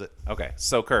week, what is it? Okay.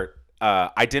 So, Curt,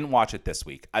 I didn't watch it this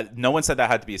week. No one said that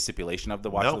had to be a stipulation of the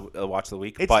watch, watch of the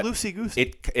week. It's but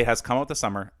loosey-goosey. It has come out this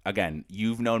summer. Again,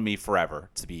 you've known me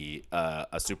forever to be a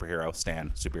superhero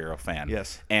fan.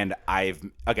 Yes. And I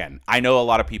know a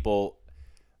lot of people.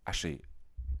 Actually,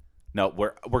 No,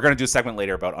 we're gonna do a segment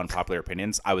later about unpopular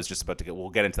opinions. I was just about to we'll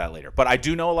get into that later. But I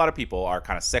do know a lot of people are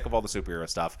kind of sick of all the superhero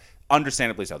stuff.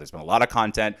 Understandably so. There's been a lot of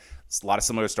content, a lot of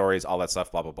similar stories, all that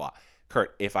stuff, blah blah blah.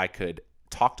 Curt, if I could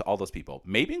talk to all those people,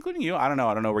 maybe including you, I don't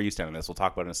know where you stand on this. We'll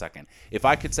talk about it in a second. If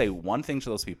I could say one thing to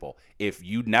those people, if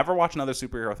you never watch another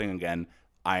superhero thing again,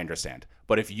 I understand.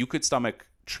 But if you could stomach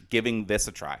giving this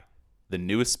a try, the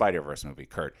newest Spider-Verse movie,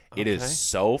 Curt. It is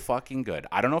so fucking good.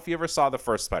 I don't know if you ever saw the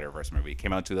first Spider-Verse movie. It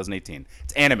came out in 2018.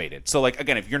 It's animated. So, like,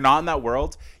 again, if you're not in that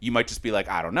world, you might just be like,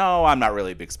 I don't know. I'm not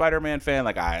really a big Spider-Man fan.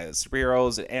 Like,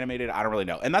 superheroes, animated, I don't really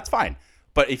know. And that's fine.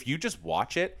 But if you just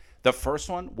watch it, the first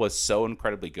one was so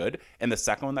incredibly good. And the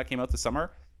second one that came out this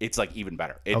summer, it's, like, even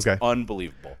better. It's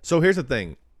unbelievable. So here's the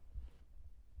thing.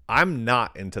 I'm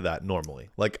not into that normally.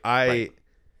 Like,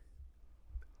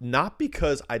 not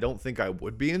because I don't think I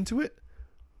would be into it,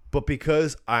 but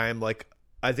because I'm like,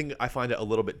 I think I find it a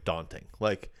little bit daunting.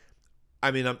 Like,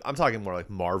 I mean, I'm talking more like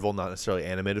Marvel, not necessarily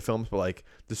animated films, but like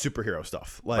the superhero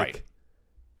stuff. Like,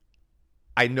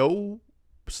 I know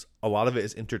a lot of it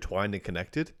is intertwined and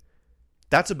connected.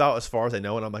 That's about as far as I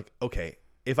know. And I'm like, okay,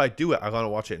 if I do it, I'm going to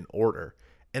watch it in order.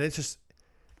 And it's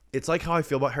like how I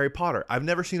feel about Harry Potter. I've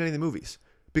never seen any of the movies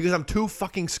because I'm too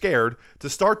fucking scared to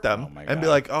start them and be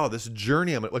like, oh, this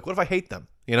journey. I'm like, what if I hate them?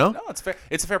 You know? No, it's fair.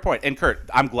 It's a fair point. And Curt,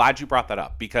 I'm glad you brought that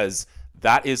up because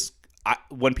that is,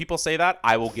 when people say that,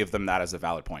 I will give them that as a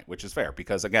valid point, which is fair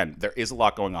because, again, there is a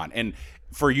lot going on. And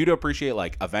for you to appreciate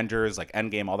like Avengers, like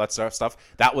Endgame, all that stuff,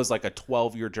 that was like a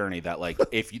 12-year journey that like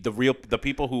if you, the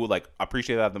people who like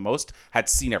appreciate that the most had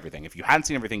seen everything. If you hadn't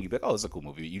seen everything, you'd be like, oh, this is a cool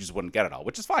movie. You just wouldn't get it all,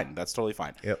 which is fine. That's totally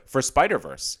fine. Yep. For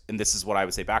Spider-Verse, and this is what I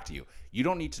would say back to you, you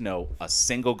don't need to know a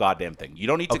single goddamn thing. You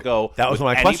don't need to go that was with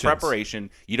my any questions. preparation.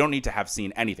 You don't need to have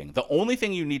seen anything. The only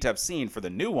thing you need to have seen for the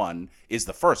new one is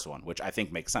the first one, which I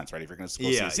think makes sense, right? If you're going to go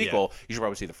see a sequel, you should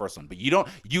probably see the first one. But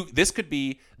this could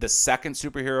be the second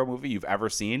superhero movie you've ever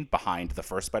seen behind the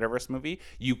first Spider-Verse movie.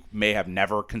 You may have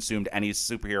never consumed any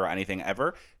superhero anything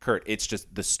ever. Curt, it's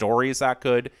just the story is that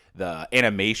good. The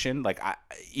animation, like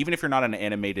even if you're not an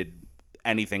animated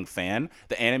anything fan,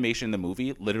 the animation in the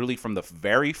movie, literally from the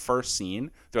very first scene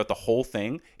throughout the whole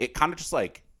thing, it kind of just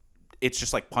like, it's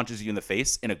just like punches you in the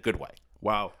face in a good way.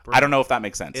 Wow. I don't know if that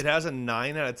makes sense. It has a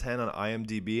 9 out of 10 on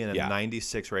IMDb and a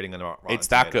 96 rating on Rotten It's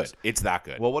that Tomatoes. good. It's that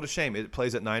good. Well, what a shame. It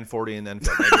plays at 9:40 and then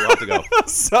maybe we'll have to go.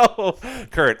 So,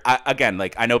 Curt, again,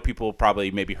 like I know people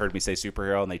probably maybe heard me say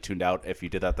superhero and they tuned out. If you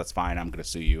did that, that's fine. I'm going to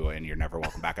sue you and you're never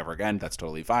welcome back ever again. That's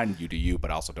totally fine. You do you, but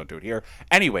also don't do it here.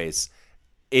 Anyways,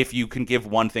 if you can give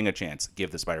one thing a chance, give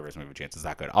the Spider-Verse movie a chance. Is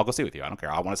that good? I'll go see it with you. I don't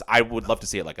care. I would love to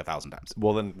see it like 1,000 times.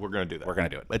 Well, then we're going to do that. We're going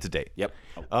to do it. It's a date. Yep.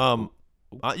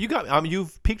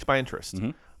 You've piqued my interest. Mm-hmm.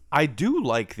 I do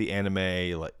like the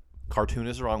anime, like cartoon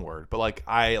is the wrong word, but like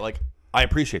I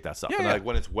appreciate that stuff. Yeah, and yeah. like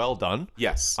when it's well done,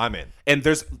 Yes. I'm in. And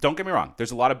don't get me wrong,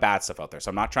 there's a lot of bad stuff out there. So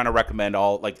I'm not trying to recommend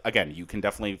all, like, again, you can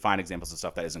definitely find examples of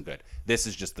stuff that isn't good. This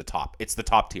is just the top. It's the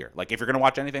top tier. Like, if you're going to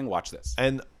watch anything, watch this.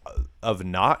 And of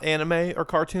not anime or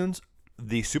cartoons,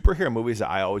 the superhero movies that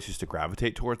I always used to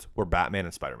gravitate towards were Batman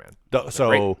and Spider-Man.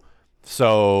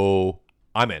 So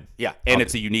I'm in. Yeah, and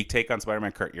it's a unique take on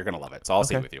Spider-Man. Curt, you're going to love it. So I'll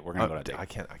see it with you. We're going to go to I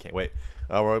can't wait.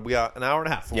 We got an hour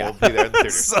and a half. Yeah. We'll be there in the theater.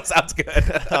 So sounds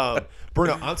good.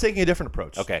 Bruno, I'm taking a different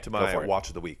approach to go my for it. watch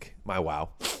of the week. My wow.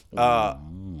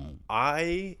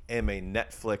 I am a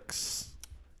Netflix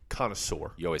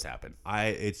connoisseur. You always happen.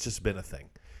 It's just been a thing.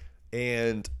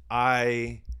 And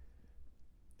I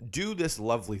do this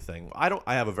lovely thing. I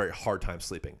have a very hard time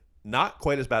sleeping. Not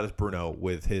quite as bad as Bruno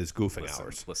with his goofing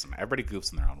hours. Listen, everybody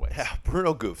goofs in their own ways. Yeah,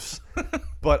 Bruno goofs.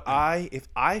 But if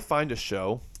I find a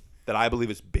show that I believe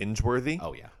is binge-worthy,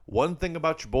 Oh, yeah. one thing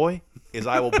about your boy is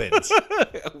I will binge.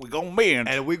 We're going to binge.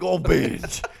 And we gonna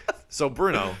binge. So,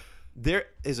 Bruno, there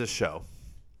is a show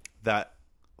that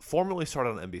formerly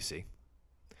started on NBC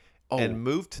and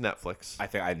moved to Netflix. I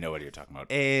think I know what you're talking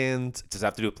about. And Does it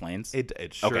have to do with planes?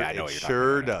 it sure, okay, I know what you're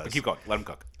sure talking about. does. But keep going. Let him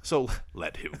cook. So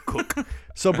let him cook.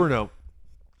 So Bruno,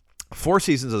 4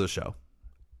 seasons of the show.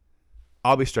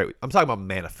 I'll be straight. I'm talking about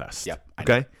Manifest. Yep.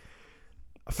 Okay.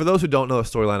 For those who don't know the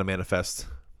storyline of Manifest,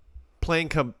 plane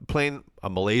a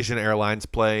Malaysian Airlines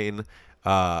plane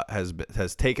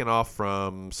has taken off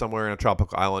from somewhere in a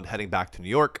tropical island heading back to New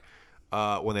York.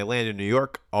 When they land in New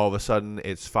York, all of a sudden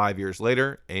it's 5 years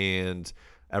later and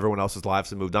everyone else's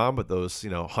lives have moved on, but those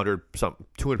 200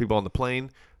 people on the plane,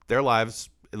 their lives,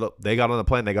 they got on the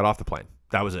plane, they got off the plane.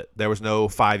 That was it. There was no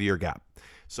 5-year gap.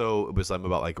 So it was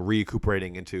about like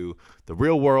recuperating into the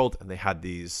real world, and they had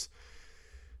these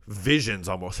visions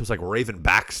almost. It was like Raven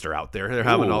Baxter out there. They're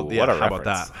having all. Yeah, what a how about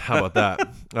reference. that? How about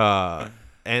that?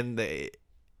 And they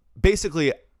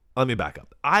basically, let me back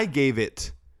up. I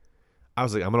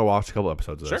was like, I'm gonna watch a couple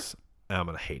episodes of this, and I'm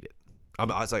gonna hate it. I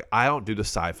was like, I don't do the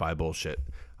sci-fi bullshit.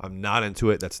 I'm not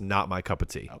into it. That's not my cup of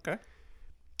tea. Okay.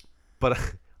 But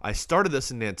I started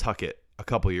this in Nantucket a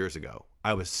couple years ago.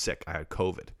 I was sick. I had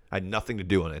COVID. I had nothing to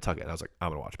do in Nantucket. And I was like, I'm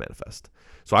going to watch Manifest.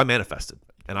 So I manifested,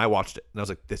 and I watched it. And I was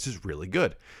like, this is really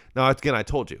good. Now, again, I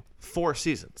told you, 4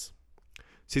 seasons.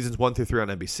 Seasons 1 through 3 on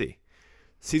NBC.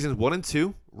 Seasons 1 and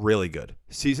 2, really good.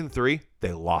 Season 3,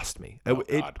 they lost me.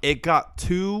 It got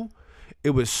too... It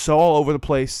was so all over the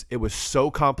place. It was so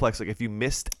complex. Like, if you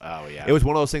missed... Oh, yeah. It was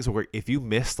one of those things where if you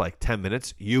missed, like, 10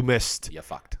 minutes, you missed... You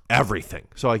fucked. Everything.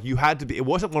 So, like, you had to be... It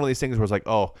wasn't one of these things where it's like,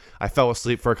 oh, I fell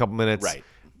asleep for a couple minutes. Right.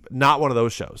 Not one of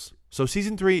those shows. So,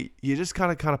 season 3, you just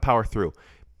kind of power through.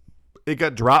 It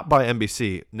got dropped by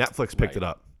NBC. Netflix picked it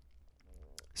up.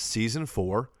 Season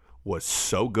 4 was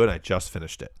so good. I just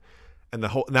finished it. And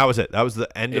that was it. That was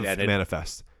the end of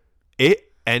Manifest.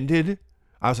 It ended...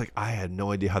 I was like, I had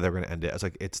no idea how they were going to end it. I was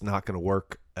like, it's not going to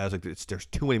work. I was like, there's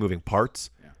too many moving parts.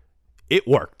 Yeah. It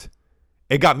worked.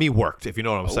 It got me worked, if you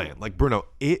know what I'm saying. Like, Bruno,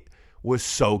 it was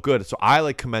so good. So I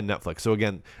like commend Netflix. So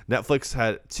again, Netflix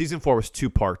had season 4 was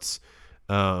 2 parts.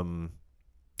 I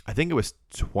think it was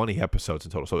 20 episodes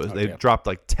in total. So they dropped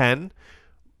like 10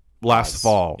 last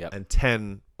fall and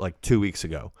 10 like 2 weeks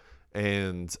ago.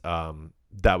 And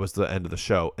that was the end of the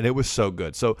show, and it was so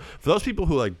good. So for those people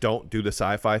who like don't do the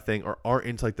sci-fi thing or aren't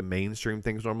into like the mainstream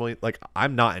things normally, like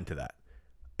I'm not into that.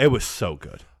 It was so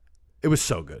good. It was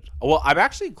so good. Well, I'm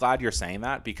actually glad you're saying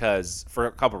that because for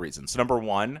a couple reasons. So number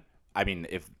one, I mean,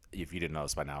 if you didn't know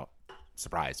this by now,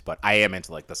 surprise, but I am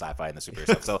into like the sci-fi and the superhero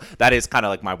stuff. So that is kind of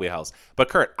like my wheelhouse. But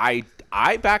Curt, I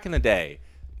back in the day,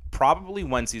 probably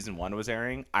when season 1 was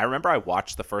airing, I remember I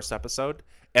watched the first episode.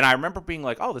 And I remember being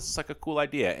like, oh, this is like a cool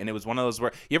idea. And it was one of those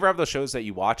where you ever have those shows that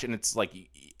you watch and it's like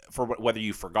for whether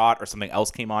you forgot or something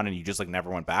else came on and you just like never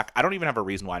went back. I don't even have a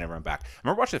reason why I never went back. I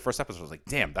remember watching the first episode. I was like,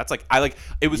 damn, that's like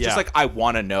it was just like I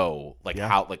want to know like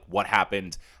how like what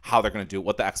happened, how they're going to do it,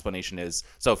 what the explanation is.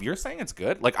 So if you're saying it's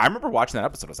good, like I remember watching that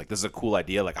episode. I was like, this is a cool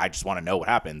idea. Like I just want to know what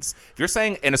happens. If you're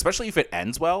saying, and especially if it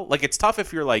ends well, like it's tough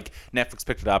if you're like Netflix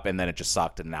picked it up and then it just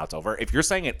sucked and now it's over. If you're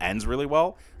saying it ends really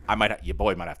well, your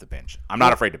boy might have to binge. I'm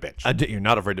not afraid to binge. You're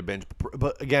not afraid to binge.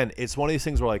 But again, it's one of these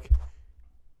things where like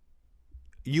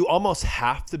you almost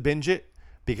have to binge it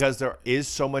because there is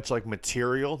so much like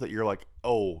material that you're like,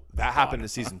 oh, that happened in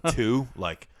season 2.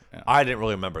 Like I didn't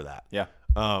really remember that. Yeah.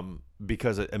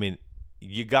 Because I mean,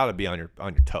 you got to be on your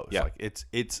toes. Yeah. Like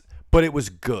it's but it was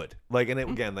good. Like, and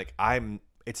again, like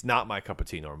it's not my cup of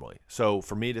tea normally. So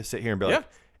for me to sit here and be like,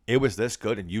 it was this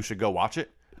good and you should go watch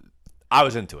it. I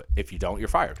was into it. If you don't, you're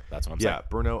fired. That's what I'm saying. Yeah,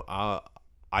 Bruno,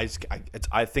 I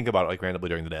think about it like randomly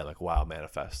during the day, like, wow,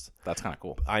 Manifest. That's kind of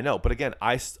cool. I know, but again,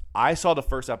 I saw the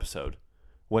first episode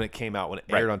when it came out, when it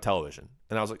aired on television,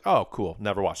 and I was like, oh, cool,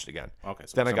 never watched it again. Okay.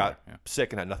 So then I got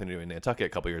sick and had nothing to do in Nantucket a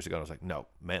couple years ago, and I was like, no,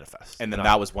 Manifest. And then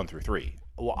that was 1 through 3.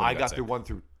 Well, I got through 1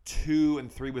 through 2,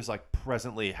 and 3 was like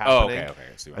presently happening. Oh,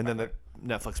 okay. And then the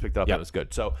Netflix picked it up and it was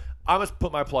good. So I'm going to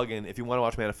put my plug in. If you want to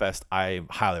watch Manifest, I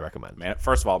highly recommend.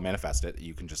 First of all, manifest it.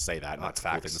 You can just say that. And that's a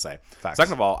cool thing to say. Facts.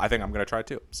 Second of all, I think I'm going to try it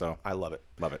too. So I love it.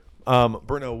 Love it.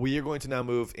 Bruno, we are going to now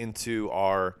move into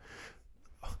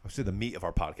the meat of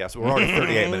our podcast. We're already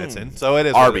 38 minutes in. So it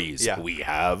is. Arby's. We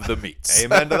have the meats.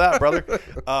 Amen to that, brother.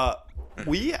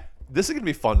 This is going to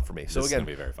be fun for me. So this again, is going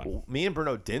to be very fun. Me and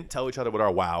Bruno didn't tell each other what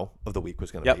our wow of the week was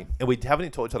going to be. And we haven't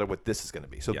even told each other what this is going to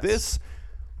be. So this...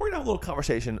 We're going to have a little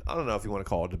conversation. I don't know if you want to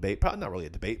call it a debate. Probably not really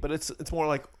a debate, but it's more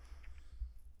like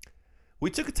we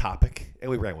took a topic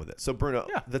and we ran with it. So, Bruno,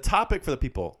 the topic for the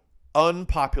people,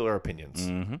 unpopular opinions.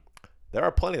 Mm-hmm. There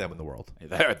are plenty of them in the world.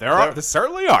 There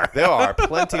certainly are. There are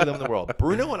plenty of them in the world.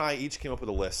 Bruno and I each came up with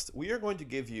a list. We are going to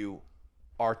give you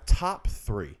our top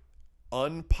 3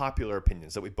 unpopular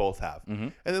opinions that we both have. Mm-hmm.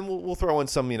 And then we'll throw in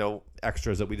some,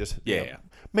 extras that we just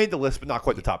made the list, but not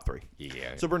quite the top 3.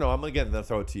 Yeah. So, Bruno, I'm going to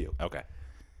throw it to you. Okay.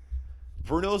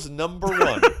 Bruno's number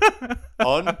 1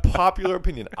 unpopular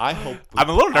opinion. I'm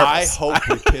a little nervous. I hope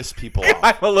we piss people off.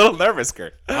 I'm a little nervous,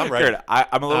 Curt. I'm ready. Curt,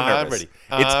 I'm a little nervous.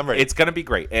 I'm ready. I'm ready. It's gonna be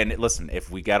great. And listen,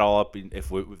 if we get all up,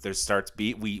 if there starts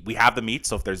beef, we have the meat.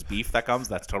 So if there's beef that comes,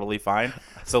 that's totally fine.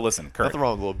 So listen, Curt. Nothing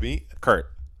wrong with a little meat.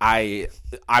 Curt, I'm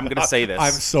gonna say this.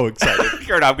 I'm so excited.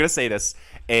 Curt, I'm gonna say this,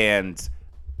 and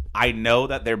I know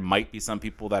that there might be some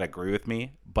people that agree with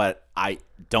me, but I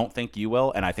don't think you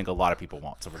will, and I think a lot of people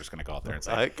won't. So we're just going to go out there and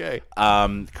say, okay.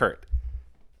 Curt,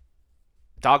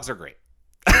 dogs are great.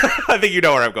 I think you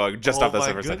know where I'm going. Just off this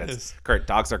my over goodness. sentence. Kurt,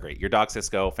 dogs are great. Your dog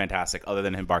Cisco, fantastic. Other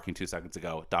than him barking 2 seconds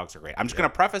ago, dogs are great. I'm just going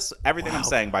to preface everything I'm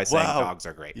saying by saying dogs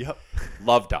are great. Yep.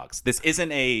 Love dogs. This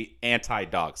isn't a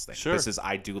anti-dogs thing. Sure. This is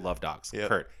I do love dogs. Yep.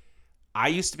 Kurt, I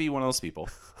used to be one of those people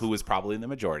who was probably in the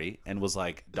majority and was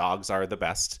like, dogs are the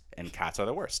best and cats are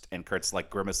the worst. And Kurt's like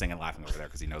grimacing and laughing over there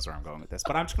because he knows where I'm going with this.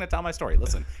 But I'm just going to tell my story.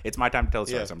 Listen, it's my time to tell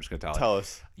the story, so I'm just going to tell it. Tell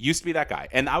us. Used to be that guy.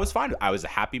 And I was fine. I was a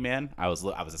happy man. I was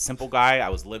a simple guy. I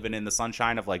was living in the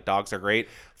sunshine of like dogs are great.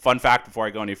 Fun fact before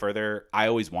I go any further, I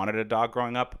always wanted a dog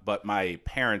growing up, but my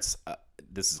parents,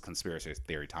 this is conspiracy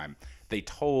theory time, they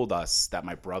told us that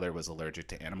my brother was allergic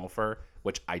to animal fur,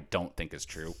 which I don't think is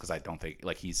true because I don't think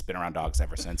like he's been around dogs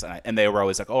ever since. And they were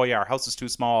always like, oh yeah, our house is too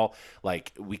small.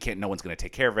 Like no one's going to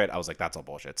take care of it. I was like, that's all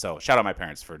bullshit. So shout out my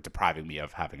parents for depriving me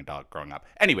of having a dog growing up.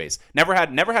 Anyways, never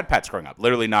had pets growing up.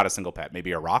 Literally not a single pet.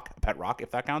 Maybe a pet rock,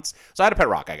 if that counts. So I had a pet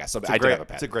rock, I guess. So I did have a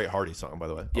pet. It's a great Hardy song, by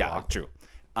the way. Yeah, true.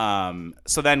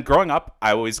 So then growing up,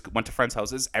 I always went to friends'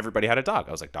 houses. Everybody had a dog.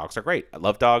 I was like, dogs are great. I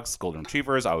love dogs, golden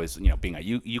retrievers. I always, being a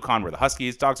Yukon where the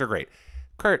Huskies, dogs are great.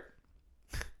 Kurt,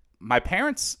 my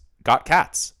parents got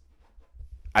cats.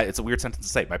 It's a weird sentence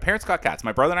to say. My parents got cats.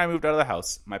 My brother and I moved out of the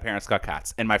house. My parents got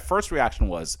cats. And my first reaction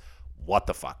was, what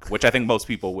the fuck? Which I think most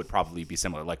people would probably be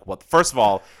similar. Like, what? First of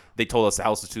all, they told us the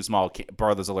house is too small.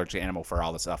 Brother's allergic to animal fur,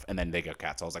 all this stuff. And then they got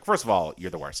cats. I was like, first of all,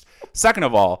 you're the worst. Second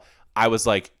of all, I was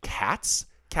like, cats?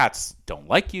 Cats don't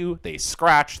like you. They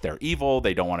scratch. They're evil.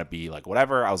 They don't want to be like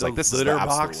whatever. I was like, this is the litter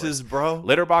absolute boxes, worst. bro.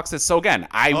 Litter boxes. So again,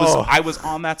 I was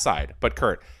on that side. But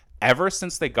Kurt, ever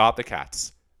since they got the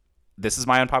cats, this is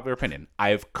my unpopular opinion, I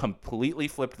have completely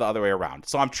flipped the other way around.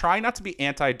 So I'm trying not to be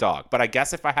anti-dog, but I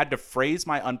guess if I had to phrase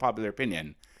my unpopular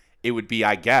opinion, it would be,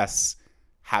 I guess,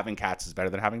 having cats is better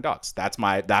than having dogs. That's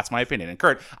my opinion. And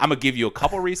Kurt, I'm gonna give you a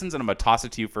couple reasons, and I'm gonna toss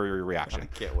it to you for your reaction. I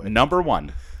can't wait. Number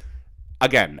one,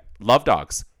 again, love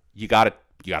dogs. You gotta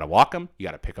walk them. You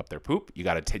gotta pick up their poop. You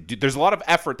gotta there's a lot of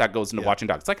effort that goes into watching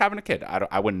dogs. It's like having a kid.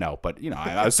 I wouldn't know, but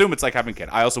I assume it's like having a kid.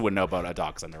 I also wouldn't know about a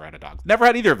dog because I've never had a dog. Never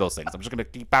had either of those things. I'm just gonna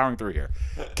keep powering through here.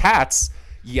 Cats,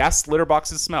 yes, litter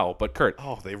boxes smell, but Kurt,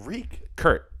 they reek.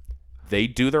 Kurt, they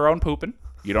do their own pooping.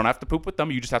 You don't have to poop with them.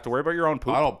 You just have to worry about your own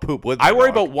poop. I don't poop with. I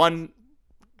worry dog. about one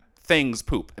thing's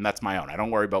poop, and that's my own. I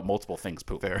don't worry about multiple things'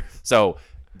 poop. Fair. So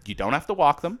you don't have to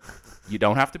walk them. You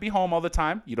don't have to be home all the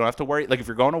time. You don't have to worry. Like if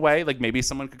you're going away, like maybe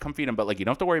someone could come feed them, but like you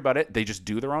don't have to worry about it. They just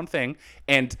do their own thing.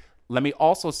 And let me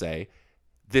also say,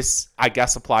 this I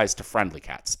guess applies to friendly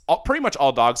cats. Pretty much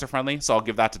all dogs are friendly, so I'll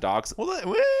give that to dogs. Well,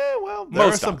 there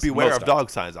are some beware of dog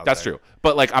signs out there. That's true.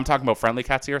 But like I'm talking about friendly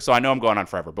cats here, so I know I'm going on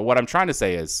forever. But what I'm trying to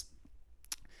say is,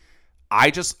 I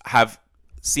just have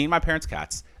seen my parents'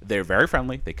 cats. They're very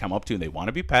friendly. They come up to you and they want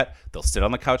to be pet. They'll sit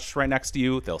on the couch right next to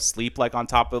you. They'll sleep like on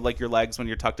top of like your legs when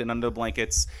you're tucked in under the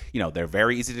blankets. They're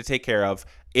very easy to take care of.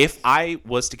 If I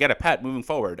was to get a pet moving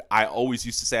forward, I always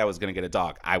used to say I was going to get a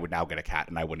dog. I would now get a cat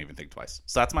and I wouldn't even think twice.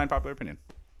 So that's my unpopular opinion.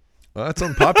 Well, that's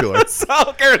unpopular.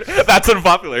 So Kurt, that's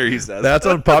unpopular, he says. That's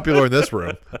unpopular in this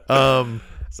room.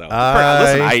 So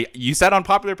listen, you said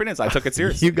unpopular opinions. I took it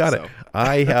seriously. You got it.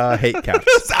 I hate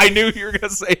cats. I knew you were going to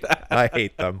say that. I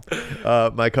hate them.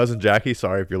 My cousin Jackie,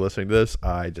 sorry if you're listening to this.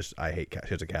 I hate cats.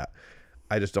 She has a cat.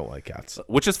 I just don't like cats.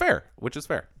 Which is fair.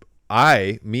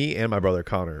 Me and my brother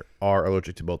Connor are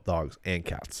allergic to both dogs and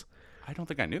cats. I don't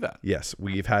think I knew that. Yes,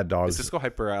 we've had dogs. Is Cisco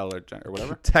hyperallergenic or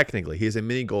whatever? Technically, he's a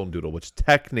mini golden doodle, which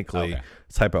technically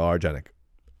is hypoallergenic.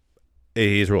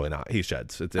 He's really not. He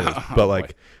sheds. It is. But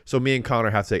like, so me and Connor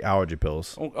have to take allergy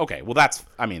pills. Okay, well that's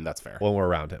fair. When we're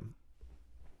around him.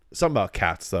 Something about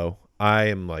cats though. I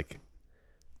am like,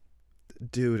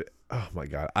 dude. Oh my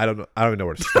god. I don't even know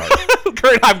where to start.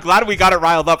 Kurt, I'm glad we got it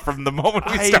riled up from the moment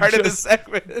we started this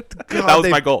segment. God, that was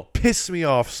my goal. Piss me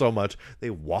off so much. They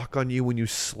walk on you when you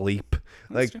sleep.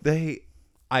 Like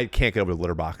I can't get over the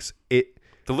litter box. The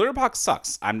litter box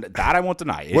sucks. I won't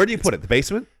deny. Where do you put it? The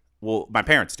basement? Well, my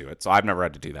parents do it, so I've never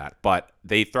had to do that. But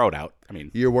they throw it out. I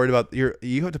mean, you're worried about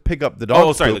you have to pick up the dog.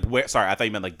 Oh, sorry. Sorry, I thought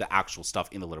you meant like the actual stuff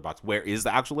in the litter box. Where is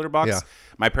the actual litter box? Yeah.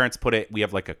 My parents put it. We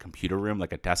have like a computer room,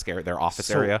 like a desk area, their office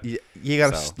area. You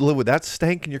got to live with that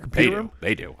stank in your computer room.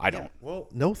 They do. I don't. Well,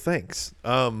 no thanks.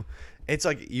 It's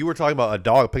like you were talking about a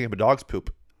dog picking up a dog's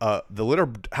poop. The litter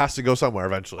has to go somewhere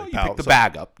eventually. You pick the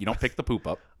bag up. You don't pick the poop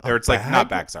up. Or it's like not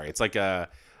bag. Sorry, it's like I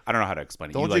don't know how to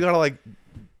explain it. Don't you gotta like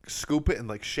scoop it and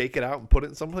like shake it out and put it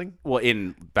in something? Well,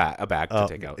 in a bag to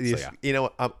take out. So, yeah. You know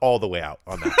what? I'm all the way out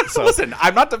on that. So listen,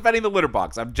 I'm not defending the litter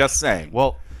box. I'm just saying.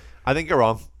 Well, I think you're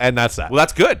wrong, and that's that. Well,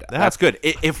 that's good. That's good.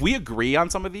 If we agree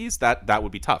on some of these, that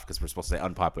would be tough because we're supposed to say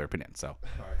unpopular opinion. So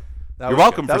you're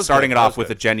welcome for starting it off with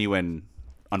a genuine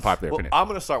unpopular Well, opinion. I'm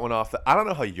gonna start one off. I don't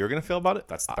know how you're gonna feel about it.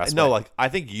 That's the best No, way. like I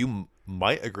think you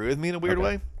might agree with me in a weird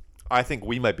way. I think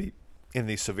we might be in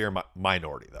the severe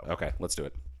minority though. Okay, let's do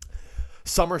it.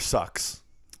 Summer sucks.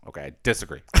 Okay,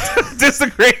 disagree.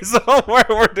 Disagree. So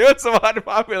we're doing some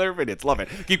unpopular opinions. Love it.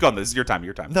 Keep going. This is your time.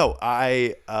 Your time. No,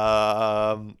 I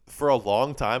for a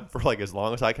long time, for like as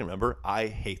long as I can remember, I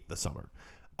hate the summer.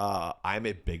 I'm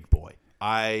a big boy.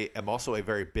 I am also a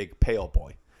very big pale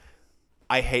boy.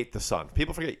 I hate the sun.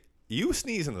 People forget you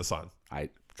sneeze in the sun.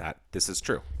 This is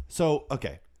true. So,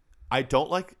 okay. I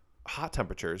don't like hot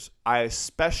temperatures. I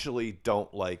especially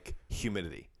don't like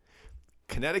humidity.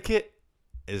 Connecticut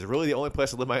is really the only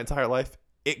place I lived my entire life.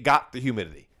 It got the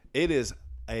humidity. It is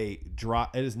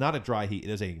not a dry heat. It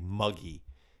is a muggy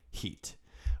heat.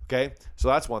 Okay? So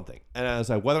that's one thing. And as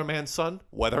a weatherman's son,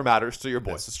 weather matters to your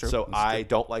boy. This is true. So This is I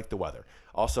don't like the weather.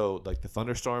 Also, like the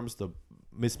thunderstorms,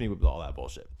 miss me with all that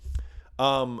bullshit.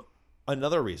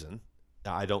 Another reason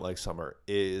I don't like summer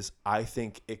is I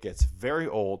think it gets very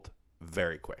old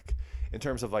very quick. In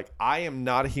terms of like, I am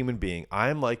not a human being. I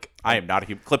am not a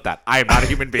human. Clip that. I am not a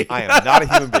human being. I am not a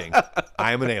human being.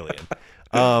 I am an alien.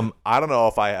 I don't know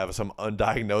if I have some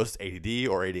undiagnosed ADD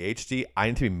or ADHD. I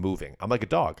need to be moving. I'm like a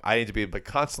dog. I need to be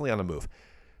constantly on the move.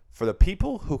 For the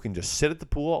people who can just sit at the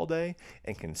pool all day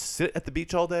and can sit at the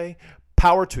beach all day,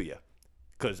 power to you.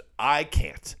 Because I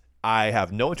can't. I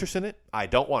have no interest in it. I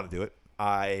don't want to do it.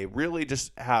 I really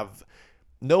just have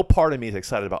no part of me is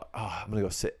excited about, I'm going to go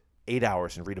sit 8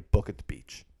 hours and read a book at the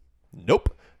beach.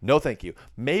 Nope. No, thank you.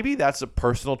 Maybe that's a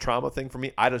personal trauma thing for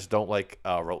me. I just don't like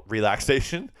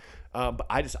relaxation. But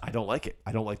I don't like it.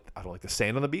 I don't like the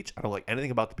sand on the beach. I don't like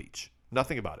anything about the beach.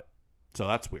 Nothing about it. So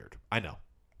that's weird. I know.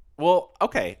 Well,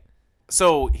 okay.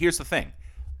 So here's the thing.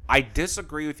 I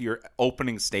disagree with your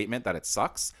opening statement that it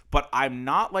sucks, but I'm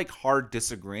not like hard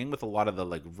disagreeing with a lot of the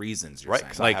like reasons you're Right, saying.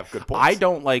 'cause Like I have good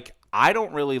points. I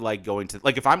don't really like going to,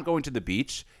 like, if I'm going to the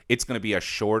beach, it's going to be a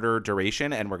shorter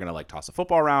duration and we're going to like toss a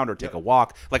football around or take a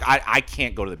walk. Like I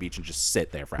can't go to the beach and just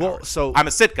sit there for hours. So I'm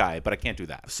a sit guy, but I can't do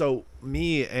that. So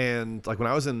me and like when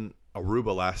I was in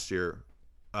Aruba last year,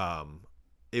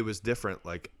 it was different.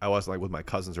 Like I wasn't like with my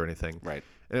cousins or anything. Right.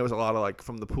 And it was a lot of like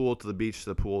from the pool to the beach to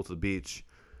the pool to the beach.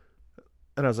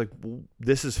 And I was like, well,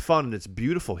 this is fun and it's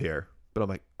beautiful here. But I'm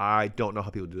like, I don't know how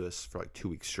people do this for like 2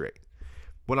 weeks straight.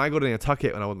 When I go to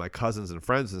Nantucket when I'm with my cousins and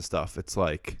friends and stuff, it's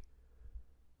like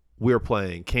we are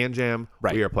playing can jam.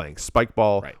 Right. We are playing spike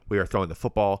ball. Right. We are throwing the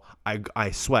football.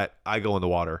 I sweat. I go in the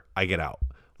water. I get out.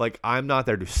 Like I'm not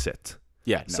there to sit.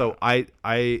 Yeah. So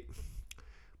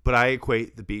but I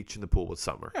equate the beach and the pool with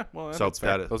summer. Yeah, well, so that's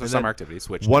fair. that is, Those are and summer then activities.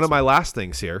 Which one of my last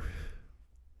things here.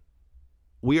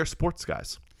 We are sports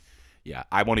guys. Yeah,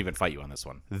 I won't even fight you on this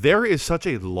one. There is such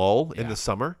a lull in Yeah. the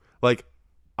summer. Like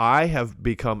I have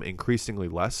become increasingly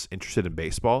less interested in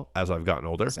baseball as I've gotten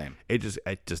older. Same.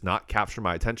 It does not capture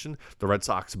my attention. The Red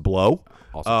Sox blow.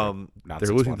 Also true. Not They're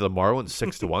 6-1. losing to the Marlins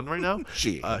 6-1 right now.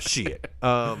 Shit.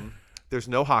 There's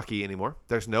no hockey anymore.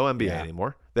 There's no NBA Yeah.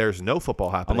 anymore. There's no football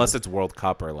happening. Unless it's World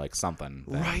Cup or like something.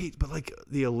 then- Right, but like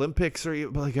the Olympics are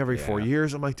like every 4 Yeah.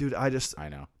 years. I'm like, dude, I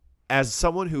know. as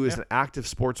someone who is an active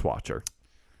sports watcher,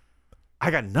 I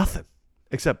got nothing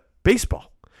except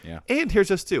baseball. Yeah. And here's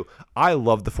this too. I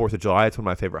love the 4th of July. It's one of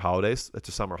my favorite holidays. It's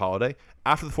a summer holiday.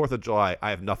 After the 4th of July, I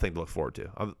have nothing to look forward to.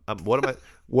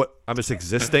 I'm just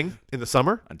existing in the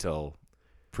summer. Until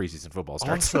preseason football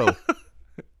starts. Also,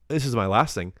 this is my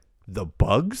last thing. The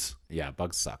bugs? Yeah,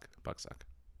 bugs suck.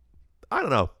 I don't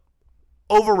know.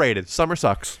 Overrated. Summer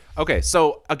sucks. Okay,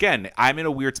 so again, I'm in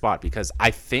a weird spot because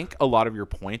I think a lot of your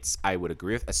points I would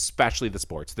agree with, especially the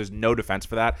sports. There's no defense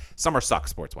for that. Summer sucks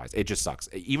sports-wise. It just sucks.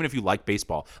 Even if you like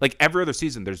baseball, like every other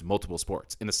season, there's multiple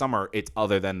sports. In the summer, it's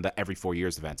other than the every 4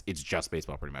 years events. It's just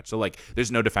baseball pretty much. So like,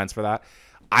 there's no defense for that.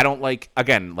 I don't like,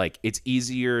 again, like it's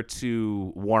easier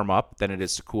to warm up than it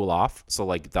is to cool off. So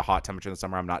like the hot temperature in the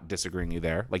summer, I'm not disagreeing with you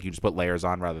there. Like you just put layers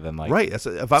on rather than like. Right. If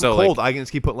I'm So, cold, like- I can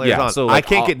just keep putting layers on. So I like,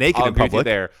 can't get naked I'll in agree with you public.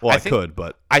 there. Well, I think- could,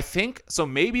 but I think so.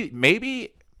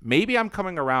 Maybe I'm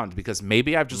coming around because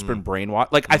maybe I've just been brainwashed.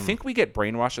 Like I think we get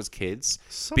brainwashed as kids,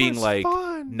 being Summer's like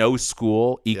fun. no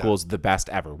school equals the best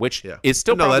ever, which Yeah. is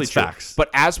still No, probably that's true. facts. But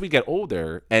as we get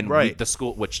older and Right. the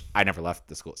school, which I never left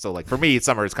the school, so like for me,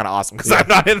 summer is kind of awesome because I'm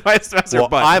not in my semester. well,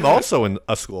 but I'm also in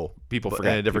a school. people but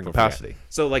forget in a different people forget. capacity.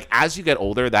 So like as you get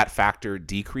older, that factor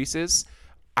decreases.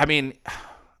 I mean,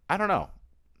 I don't know.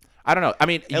 I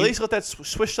mean, At least let that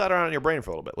swish that around in your brain for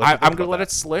a little bit. Let you think I'm gonna about let that.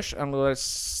 it slish. I'm gonna let it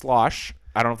slosh.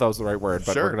 I don't know if that was the right word,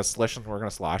 but Sure. we're gonna slish and we're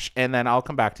gonna slosh, and then I'll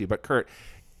come back to you. But Curt,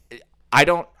 I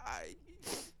don't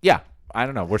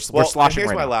know. We're sloshing here's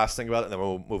right my now. last thing about it, and then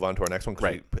we'll move on to our next one because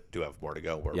Right. we do have more to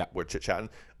go. We're chit chatting.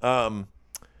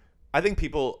 I think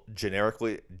people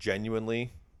generically, I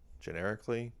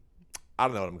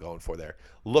don't know what I'm going for there.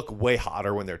 Look way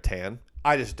hotter when they're tan.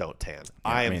 I just don't tan.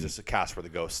 I am just a Casper the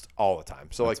Ghost all the time.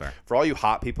 So like fair. for all you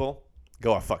hot people,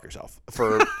 go and fuck yourself.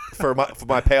 For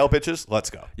my pale bitches, let's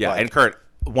go. Yeah, Like, and Curt,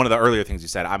 one of the earlier things you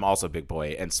said, I'm also a big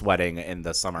boy and sweating in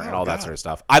the summer and all that God. sort of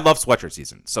stuff. I love sweatshirt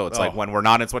season. So it's like when we're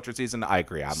not in sweatshirt season, I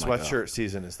agree. I'm sweatshirt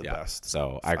season is the best.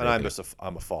 So I agree. And with you.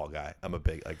 I'm a fall guy. I'm a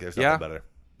big like. There's nothing better.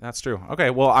 That's true.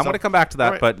 Okay, well, I'm going to come back to that,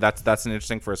 all right. but that's an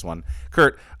interesting first one.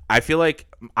 Curt, I feel like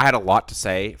I had a lot to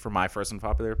say for my first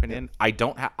unpopular opinion. I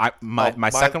don't have my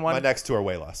second one. My next two are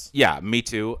way less. Yeah, me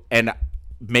too. And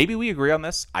maybe we agree on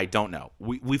this. I don't know.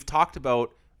 We've talked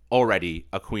about already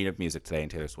a queen of music today in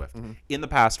Taylor Swift. Mm-hmm. In the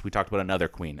past, we talked about another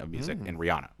queen of music in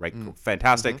Rihanna, right?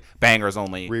 Fantastic. Bangers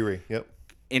only. Riri. Yep.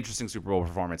 Interesting Super Bowl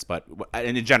performance,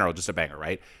 and in general, just a banger,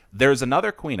 right? There's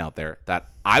another queen out there that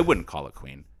I wouldn't call a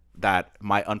queen, that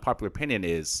my unpopular opinion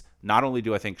is not only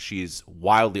do I think she's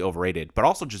wildly overrated, but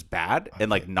also just bad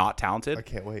and like not talented. I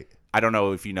can't wait. I don't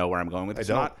know if you know where I'm going with this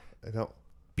or not. I don't.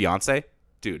 Beyonce,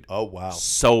 dude. Oh wow.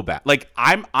 So bad. Like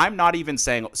I'm not even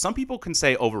saying, some people can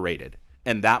say overrated,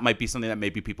 and that might be something that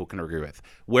maybe people can agree with.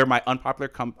 Where my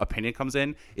unpopular opinion comes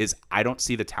in is I don't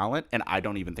see the talent, and I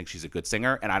don't even think she's a good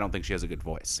singer, and I don't think she has a good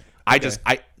voice.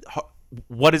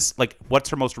 What's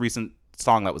her most recent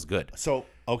song that was good? So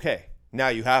okay, now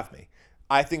you have me.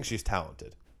 I think she's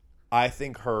talented. I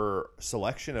think her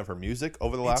selection of her music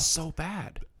over the It's last so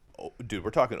bad. dude, we're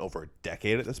talking over a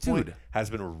decade at this point. Dude. Has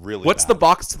been really. What's bad. the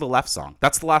box to the left song?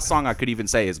 That's the last song I could even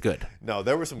say is good. No,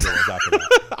 there were some good ones after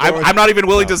that. I'm not even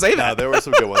willing to say No, that. there were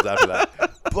some good ones after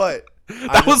that. But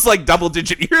That was like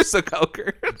double-digit years ago,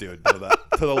 Curt. dude, no, that,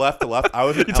 to the left. I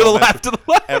was in To the left, to the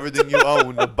left. Everything you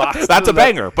own, the box. That's to a the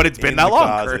left, banger, but it's been in that the long,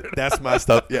 closet. Curt. That's my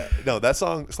stuff. Yeah, no, that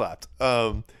song slapped.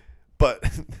 But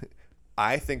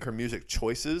I think her music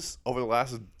choices over the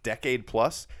last decade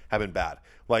plus have been bad.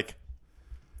 Like,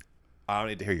 I don't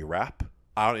need to hear you rap.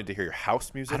 I don't need to hear your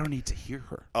house music. I don't need to hear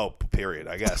her. Oh, period.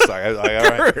 I guess. All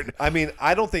right. I mean,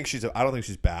 I don't think she's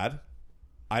bad.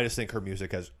 I just think her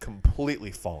music has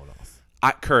completely fallen off.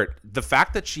 Curt, the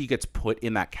fact that she gets put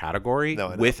in that category No,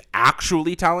 I know. with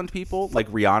actually talented people like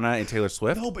Rihanna and Taylor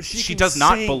Swift, No, but she can does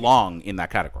not sing. belong in that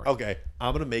category. Okay,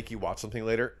 I'm gonna make you watch something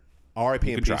later.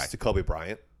 R.I.P. and try. peace to Kobe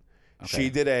Bryant.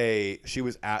 Okay. She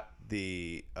was at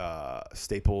the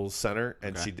Staples Center,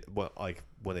 and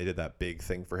when they did that big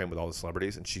thing for him with all the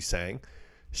celebrities, and she sang.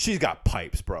 She's got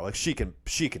pipes, bro. Like she can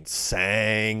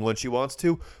sing when she wants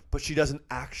to, but she doesn't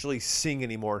actually sing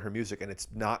anymore in her music, and it's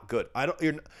not good.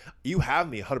 You have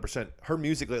me 100%. Her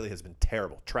music lately has been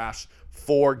terrible, trash.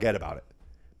 Forget about it.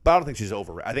 But I don't think she's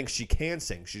over. I think she can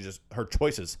sing. Her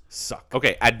choices suck.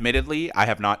 Okay, admittedly, I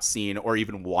have not seen or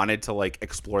even wanted to like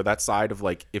explore that side of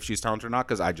like if she's talented or not,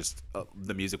 because I just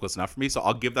the music was enough for me. So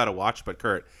I'll give that a watch. But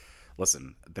Curt,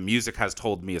 listen, the music has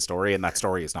told me a story, and that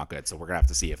story is not good. So we're gonna have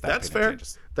to see if That's opinion fair.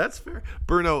 changes. That's fair.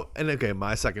 Bruno, and okay,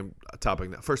 my second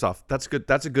topic. First off, that's good.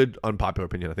 That's a good unpopular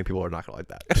opinion. I think people are not gonna like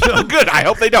that. Oh, good. I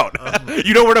hope they don't.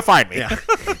 You know where to find me. Yeah.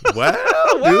 Well,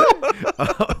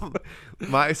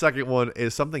 my second one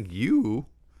is something you,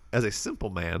 as a simple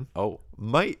man,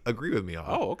 might agree with me on.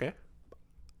 Oh, okay.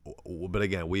 But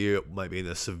again, we might be in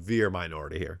the severe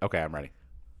minority here. Okay, I'm ready.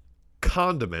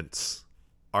 Condiments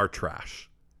are trash.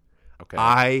 Okay.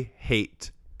 I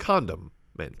hate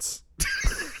condiments.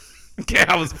 Okay,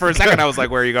 for a second I was like,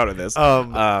 where are you going with this?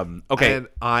 Okay. And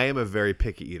I am a very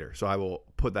picky eater, so I will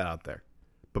put that out there.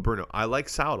 But Bruno, I like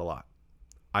salad a lot.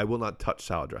 I will not touch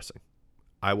salad dressing.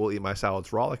 I will eat my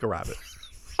salads raw like a rabbit.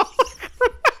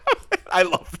 I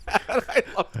love that.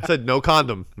 I said no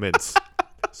condiments.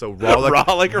 So raw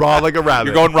like a rabbit.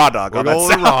 You're going raw dog We're on that going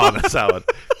salad. raw on a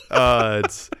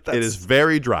salad. It is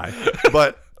very dry,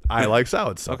 but I like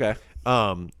salads. So. Okay.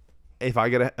 If I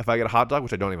get a hot dog,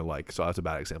 which I don't even like, so that's a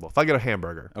bad example. If I get a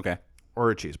hamburger, Okay. or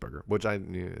a cheeseburger, which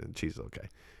cheese is okay.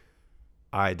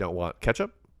 I don't want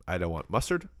ketchup. I don't want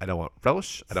mustard. I don't want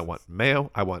relish. I don't want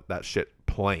mayo. I want that shit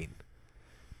plain.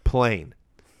 Plain.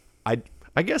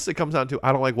 I guess it comes down to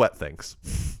I don't like wet things.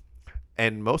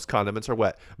 And most condiments are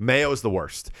wet. Mayo is the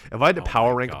worst. If I had to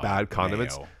power rank bad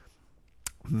condiments,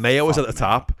 mayo is at the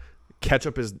top.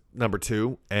 Ketchup is number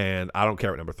 2, and I don't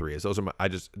care what number 3 is. Those are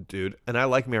and I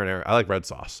like marinara. I like red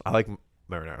sauce. I like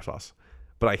marinara sauce,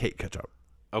 but I hate ketchup.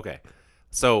 Okay.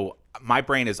 So my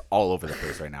brain is all over the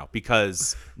place right now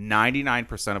because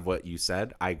 99% of what you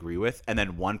said I agree with, and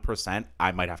then 1%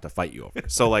 I might have to fight you over.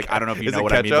 So like I don't know if you know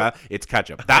what I mean by that. It's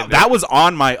ketchup. That was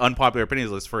on my unpopular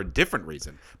opinions list for a different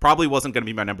reason. Probably wasn't going to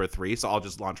be my number 3, so I'll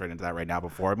just launch right into that right now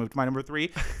before I move to my number 3.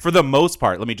 For the most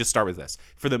part, let me just start with this.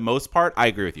 For the most part, I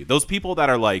agree with you. Those people that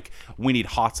are like, we need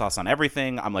hot sauce on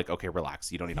everything, I'm like, okay,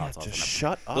 relax. You don't need hot sauce on everything.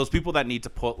 Shut up. Those people that need to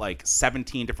put like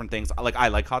 17 different things, like I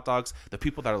like hot dogs. The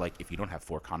people that are like, if you don't have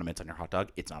 4 condiments on your hot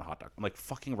dog, it's not a hot dog. I'm like,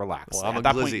 fucking relax. Well, I'm a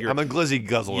glizzy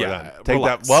guzzler. Yeah, then. Take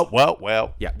relax. that.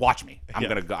 Well. Yeah, watch me.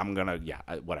 I'm gonna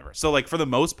whatever. So like for the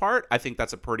most part, I think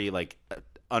that's a pretty like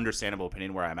understandable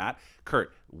opinion where I'm at.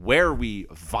 Curt, where we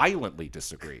violently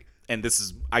disagree, and this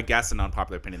is I guess an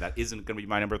unpopular opinion that isn't gonna be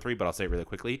my number 3, but I'll say it really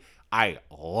quickly. I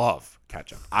love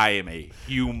ketchup. I am a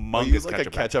humongous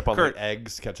ketchup on Curt, like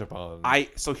eggs, ketchup on.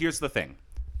 So here's the thing.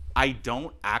 I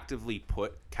don't actively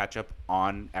put ketchup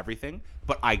on everything,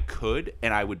 but I could,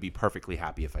 and I would be perfectly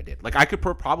happy if I did. Like I could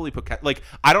probably put like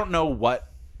I don't know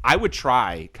what I would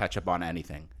try ketchup on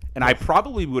anything, and I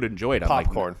probably would enjoy it.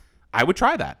 Popcorn. I would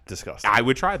try that. Disgusting. I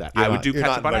would try that. I would do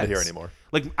ketchup on eggs here anymore.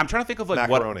 Like I'm trying to think of like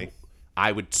macaroni. What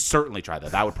I would certainly try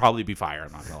that. That would probably be fire.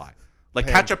 I'm not gonna lie. Like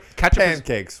ketchup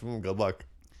pancakes. Good luck.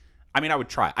 I mean, I would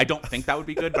try. I don't think that would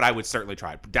be good, but I would certainly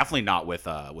try it. Definitely not with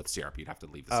syrup. You'd have to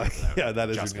leave the syrup. Yeah, that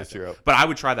is just with syrup. But I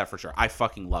would try that for sure. I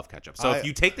fucking love ketchup. So if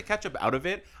you take the ketchup out of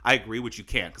it, I agree, which you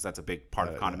can't because that's a big part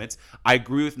of condiments. Yeah. I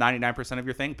agree with 99% of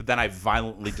your thing, but then I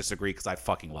violently disagree because I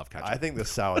fucking love ketchup. I think the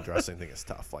salad dressing thing is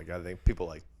tough. Like I think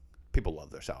people love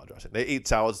their salad dressing. They eat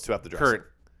salads to have the dressing.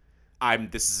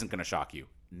 Curt, this isn't going to shock you.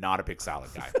 Not a big salad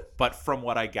guy. But from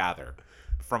what I gather,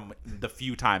 from the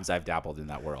few times I've dabbled in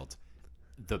that world,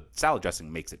 the salad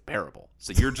dressing makes it bearable.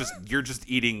 So you're just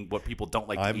eating what people don't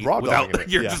like to eat.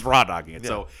 You're just raw dogging it. Yeah.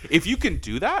 So if you can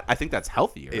do that, I think that's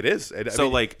healthier. It is.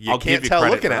 I'll give you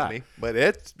credit looking at me, but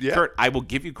it's Curt, I will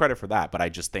give you credit for that, but I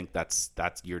just think it's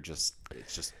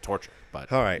just torture. But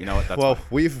all right, you know what?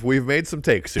 That's we've made some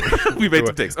takes here. We've made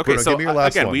some takes. Okay, Bruno, so give me your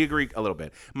last again, one. we agree a little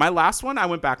bit. My last one, I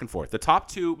went back and forth. The top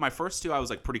 2, my first 2, I was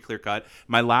like pretty clear cut.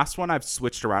 My last one, I've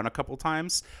switched around a couple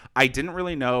times. I didn't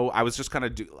really know. I was just kind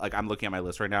of I'm looking at my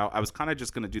list right now. I was kind of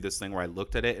just going to do this thing where I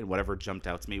looked at it and whatever jumped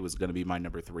out to me was going to be my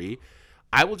number 3.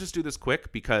 I will just do this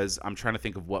quick because I'm trying to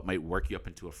think of what might work you up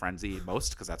into a frenzy most,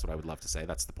 because that's what I would love to say.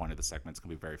 That's the point of the segment. It's going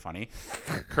to be very funny.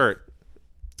 Curt,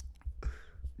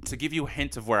 to give you a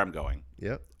hint of where I'm going.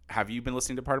 Yep. Have you been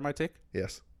listening to Part of My Take?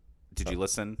 Yes. Did you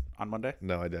listen on Monday?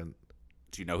 No, I didn't.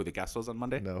 Do you know who the guest was on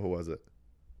Monday? No, who was it?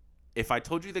 If I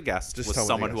told you the guest Just was tell me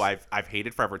someone the who I've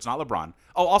hated forever, it's not LeBron.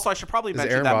 Oh, also I should probably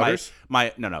mention Aaron that Rodgers?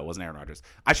 no, it wasn't Aaron Rodgers.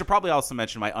 I should probably also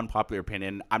mention my unpopular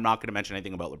opinion. I'm not going to mention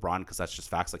anything about LeBron because that's just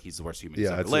facts. Like he's the worst human who's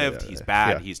ever lived. He's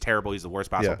bad. He's terrible. He's the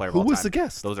worst basketball player of all time. Who was the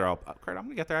guest? Those are all. Curt, I'm going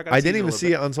to get there. I didn't even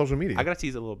see it on social media. I got to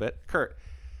tease it a little bit. Curt,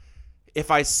 if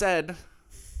I said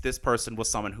this person was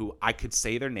someone who I could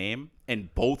say their name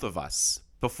and both of us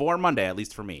before Monday, at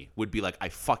least for me, would be like, I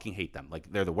fucking hate them.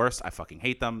 Like, they're the worst. I fucking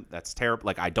hate them. That's terrible.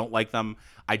 Like, I don't like them.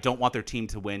 I don't want their team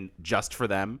to win just for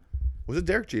them. Was it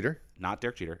Derek Jeter? Not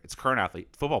Derek Jeter. It's a current athlete,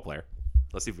 football player.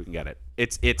 Let's see if we can get it.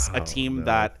 It's a team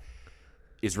that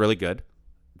is really good,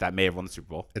 that may have won the Super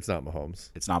Bowl. It's not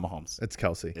Mahomes. It's not Mahomes. It's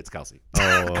Kelsey. It's Kelsey.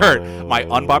 Oh, Curt, my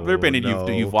unpopular opinion, no.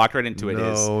 you've walked right into it,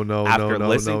 after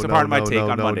listening to Part of My Take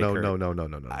on Monday, Curt.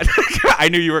 No. I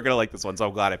knew you were going to like this one, so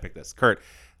I'm glad I picked this. Curt,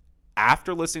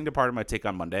 after listening to Part of My Take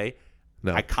on Monday,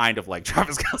 I kind of like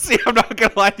Travis Kelce. I'm not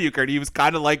going to lie to you, Curt. He was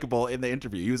kind of likable in the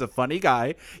interview. He was a funny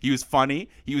guy. He was funny.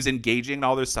 He was engaging in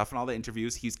all their stuff in all the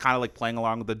interviews. He's kind of like playing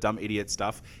along with the dumb idiot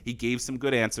stuff. He gave some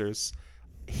good answers.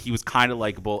 He was kind of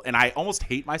likable, and I almost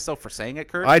hate myself for saying it,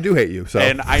 Curt. I do hate you. So,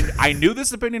 and I knew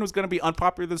this opinion was going to be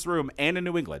unpopular in this room and in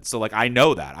New England. So, like, I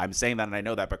know that. I'm saying that, and I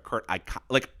know that. But Curt,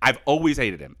 I've always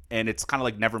hated him, and it's kind of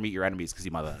like never meet your enemies because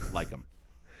you might like him.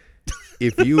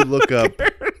 If you look up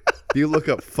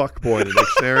fuckboy in the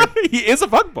dictionary, he is a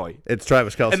fuckboy. It's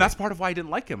Travis Kelce, and that's part of why I didn't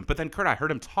like him. But then, Curt, I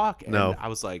heard him talk, and I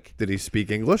was like, did he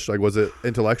speak English? Like, was it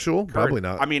intellectual? Curt, Probably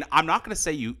not. I mean, I'm not going to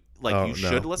say you. You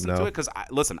should listen to it because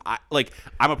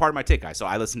I'm a Part of My Take guy, so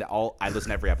I listen to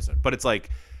every episode. But it's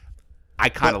like I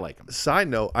kind of like him. Side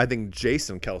note, I think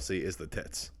Jason Kelce is the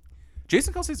tits.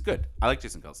 Jason Kelce's good. I like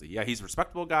Jason Kelce. Yeah, he's a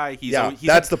respectable guy.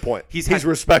 That's the point. He's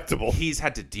respectable. He's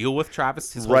had to deal with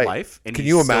Travis his whole life. And Can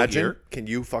you imagine? Can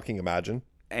you fucking imagine?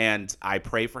 And I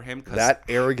pray for him because that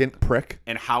arrogant prick.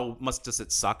 And how much does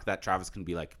it suck that Travis can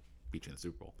be like, beat you in the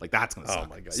Super Bowl. Like that's gonna suck. Oh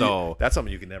my god! So That's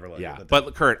something you can never let. yeah. go.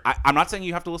 But Kurt, I'm not saying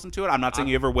you have to listen to it. I'm not saying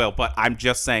you ever will. But I'm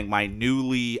just saying my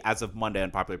newly, as of Monday,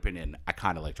 unpopular opinion. I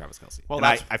kind of like Travis Kelce. Well, And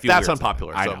that's, I feel that's weird saying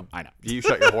unpopular. that. So I know. You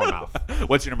shut your whore mouth.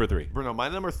 What's your number 3? Bruno, my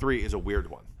number 3 is a weird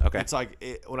one. Okay. It's like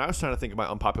when I was trying to think of my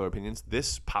unpopular opinions,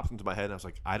 this popped into my head, and I was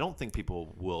like, I don't think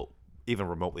people will even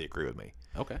remotely agree with me.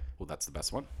 Okay. Well, that's the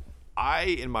best one. I,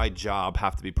 in my job,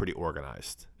 have to be pretty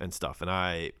organized and stuff, and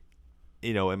I,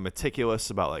 am meticulous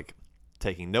about like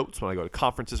taking notes when I go to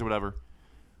conferences or whatever.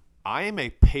 I am a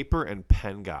paper and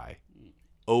pen guy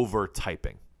over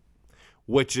typing,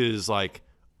 which is like,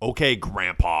 okay,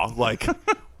 grandpa, like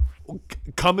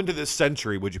come into this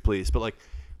century, would you please? But like,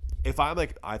 if I'm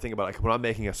like, I think about like when I'm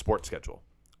making a sports schedule,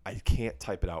 I can't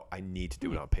type it out. I need to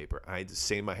do it on paper. I need to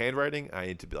say my handwriting. I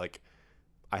need to be like,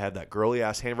 I have that girly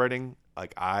ass handwriting.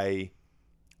 Like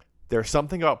there's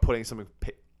something about putting something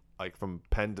like from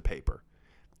pen to paper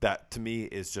that to me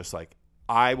is just like,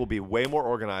 I will be way more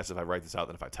organized if I write this out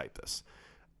than if I type this.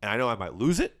 And I know I might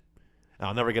lose it and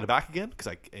I'll never get it back again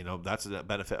because that's the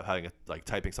benefit of having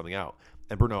typing something out.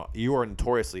 And Bruno, you are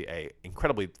notoriously a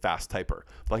incredibly fast typer.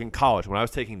 But like in college, when I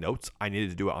was taking notes, I needed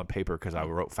to do it on paper because I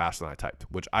wrote faster than I typed,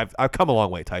 which I've come a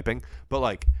long way typing. But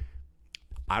like,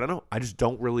 I don't know. I just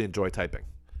don't really enjoy typing.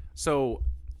 So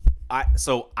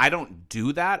I don't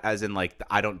do that, as in like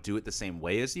I don't do it the same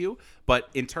way as you. But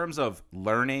in terms of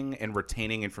learning and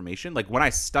retaining information, like when I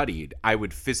studied, I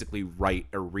would physically write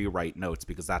or rewrite notes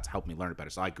because that's helped me learn it better.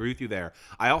 So I agree with you there.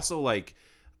 I also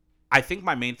I think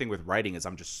my main thing with writing is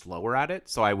I'm just slower at it.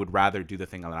 So I would rather do the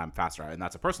thing that I'm faster at. And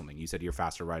that's a personal thing. You said you're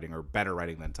faster writing or better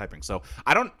writing than typing. So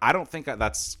I don't think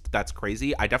that's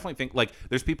crazy. I definitely think like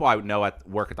there's people I would know at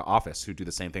work at the office who do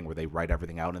the same thing where they write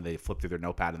everything out and they flip through their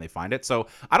notepad and they find it. So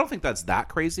I don't think that's that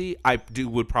crazy. I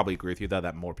would probably agree with you though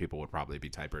that more people would probably be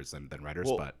typers than writers.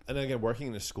 Well, but and then again, working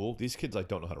in a school, these kids like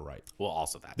don't know how to write. well,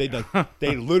 also that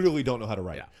They literally don't know how to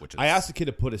write. Yeah, which I is- asked a kid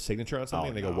to put his signature on something, Oh,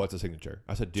 and they go, no. "What's a signature?"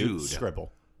 I said, "Dude, Dude.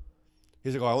 scribble."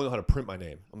 He's like, "Oh, I only know how to print my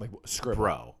name." I'm like, "Scribble."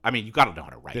 bro. I mean, you got to know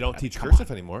how to write. They don't I teach mean, come cursive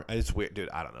on. anymore. And it's weird, dude.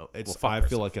 I don't know. It's Well, fuck I feel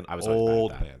cursive. like an I was always bad at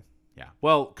old that. man. Yeah.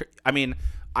 Well, I mean,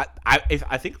 I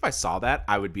think if I saw that,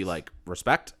 I would be like,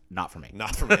 respect, not for me.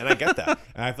 Not for me, and I get that.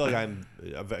 And I feel like I'm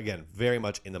again very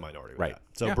much in the minority. With Right. that.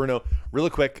 So Yeah. Bruno, really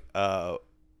quick,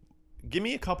 give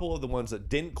me a couple of the ones that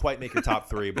didn't quite make your top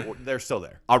 3, but they're still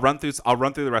there. I'll run through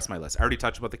the rest of my list. I already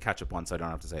touched about the ketchup one, so I don't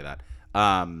have to say that.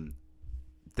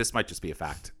 This might just be a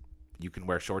fact. You can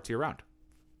wear shorts year round.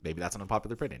 Maybe that's an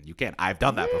unpopular opinion. You can. I've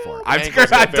done that before. I've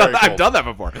done that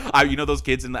before. You know those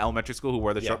kids in the elementary school who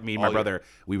wore the short. Me and my brother,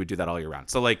 we would do that all year round.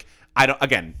 So like, I don't.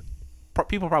 Again,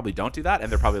 people probably don't do that,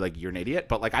 and they're probably like, "You're an idiot."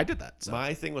 But like, I did that. So.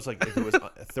 My thing was like if it was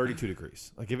 32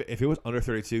 degrees, like if it was under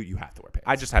 32, you have to wear pants.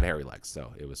 I just had hairy legs,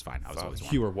 so it was fine. I was always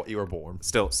warm. You were warm.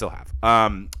 Still have.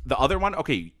 The other one.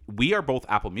 Okay, we are both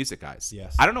Apple Music guys.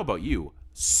 Yes. I don't know about you.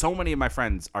 So many of my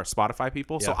friends are Spotify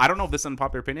people, so Yeah. I don't know if this is an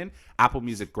unpopular opinion. Apple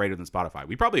Music greater than Spotify.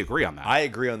 We probably agree on that. I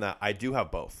agree on that. I do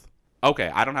have both.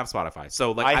 Okay, I don't have Spotify,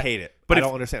 so like I hate it, But I if,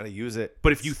 don't understand how to use it.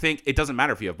 But if you think it doesn't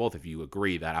matter if you have both, if you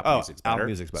agree that Apple Music's better. Apple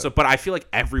Music's better. So, but I feel like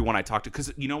everyone I talk to,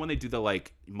 because you know when they do the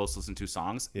like most listened to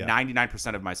songs, Yeah.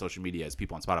 99% of my social media is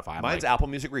people on Spotify. I'm Mine's like, Apple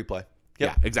Music Replay.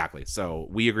 yeah, exactly. So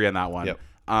we agree on that one. Yep.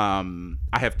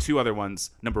 I have 2 other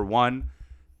ones. Number 1.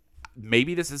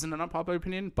 Maybe this isn't an unpopular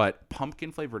opinion, but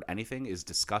pumpkin flavored anything is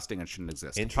disgusting and shouldn't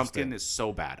exist. Interesting. Pumpkin is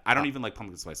so bad. I don't even like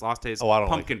pumpkin spice lattes. Oh, I don't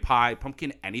like pumpkin pie,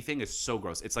 pumpkin anything is so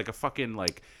gross. It's like a fucking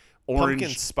like orange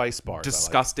Pumpkin spice bars.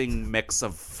 disgusting mix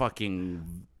of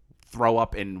fucking throw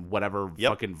up and whatever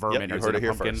Yep. fucking vermin You is heard in it a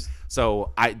here pumpkin. first.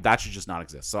 So that should just not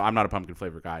exist. So I'm not a pumpkin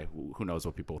flavor guy. Who knows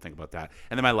what people think about that?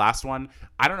 And then my last one,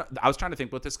 I don't know. I was trying to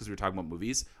think about this because we were talking about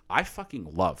movies. I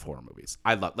fucking love horror movies.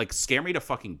 I love scare me to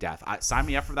fucking death. Sign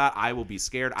me up for that. I will be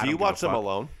scared. Do you watch them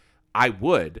alone? I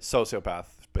would. Sociopath.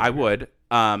 I would.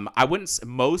 I wouldn't.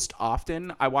 Most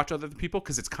often, I watch other people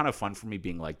because it's kind of fun for me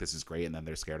being like, "This is great," and then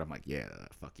they're scared. I'm like, "Yeah,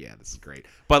 fuck yeah, this is great."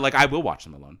 But like, I will watch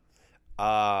them alone.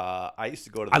 I used to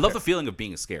go to. The I love the feeling of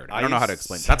being scared. I don't know how to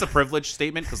explain it. That's a privilege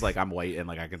statement because like I'm white and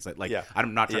like I can say like Yeah.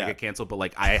 I'm not trying Yeah. to get canceled, but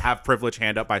like I have privilege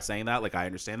hand up by saying that. Like I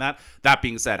understand that. That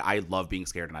being said, I love being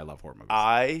scared and I love horror movies.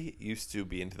 I used to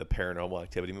be into the paranormal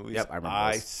activity movies. Yep, I remember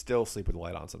I those. still sleep with the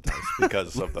light on sometimes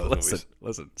because of those movies.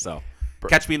 Listen. So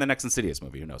catch me in the next Insidious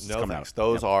movie. Who knows? It's No coming thanks. out.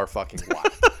 Those are fucking wild.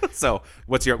 So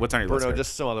what's on your list? Bruno, Kurt?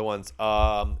 just some other ones.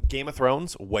 Game of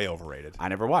Thrones, way overrated. I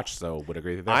never watched, so would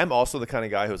agree with that. I'm also the kind of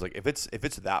guy who's like, if it's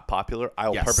that popular, I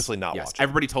will purposely not watch it.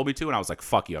 Everybody told me to, and I was like,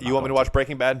 "Fuck you." You want me to watch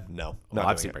Breaking Bad? No, Well, not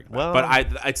I've doing seen it. Breaking Bad, Well,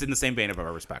 but it's in the same vein of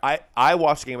our respect. I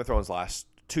watched Game of Thrones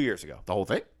 2 years ago. The whole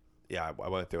thing. Yeah, I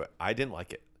went through it. I didn't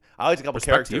like it. I liked a couple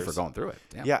Respect to you characters. for going through it.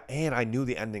 Damn. Yeah, and I knew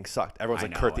the ending sucked. Everyone's I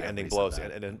like, know, Kurt, the ending everybody blows.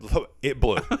 said And then it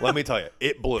blew. Let me tell you,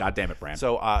 it blew. God damn it, Bran.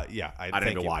 So, yeah. I didn't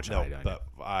thank even you. watch it. No, I did. but,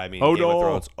 I mean, Oh, Game of no.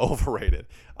 Thrones, overrated.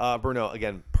 Bruno,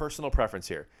 again, personal preference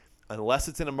here. Unless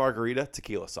it's in a margarita,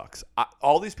 tequila sucks.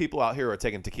 All these people out here who are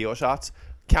taking tequila shots,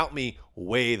 count me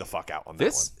way the fuck out on that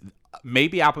This one.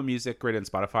 maybe Apple Music, Grid, and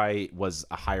Spotify was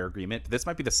a higher agreement. This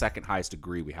might be the second highest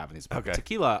degree we have in these. Okay.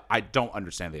 Tequila, I don't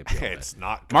understand the appeal. Of It's it.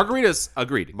 not good. Margaritas,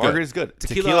 agreed. Margarita's good.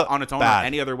 Tequila on its own, or bad.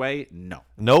 any other way, no.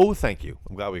 No, thank you.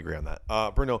 I'm glad we agree on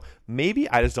that. Bruno, maybe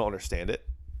I just don't understand it.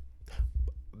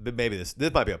 But maybe this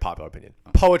might be a popular opinion.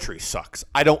 Poetry sucks.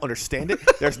 I don't understand it.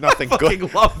 There's nothing good.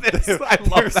 Fucking love this. I love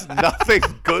There's that. nothing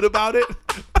good about it.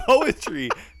 Poetry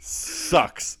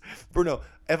sucks. Bruno,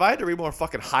 if I had to read more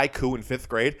fucking haiku in 5th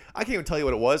grade, I can't even tell you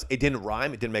what it was. It didn't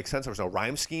rhyme. It didn't make sense. There was no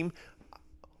rhyme scheme.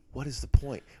 What is the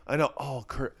point? I know. Oh,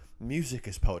 Kurt, music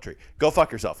is poetry. Go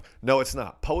fuck yourself. No, it's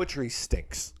not. Poetry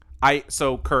stinks.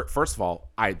 So Kurt, first of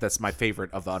all, that's my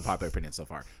favorite of the unpopular opinions so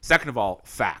far. Second of all,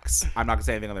 facts. I'm not gonna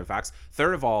say anything other than facts.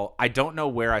 Third of all, I don't know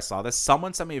where I saw this.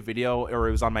 Someone sent me a video, or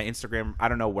it was on my Instagram. I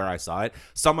don't know where I saw it.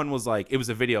 Someone was like, it was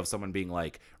a video of someone being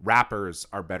like, rappers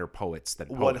are better poets than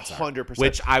poets. 100%.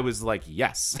 Which I was like,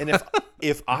 yes. And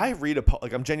if I read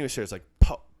like I'm genuinely serious, like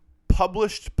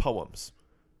published poems,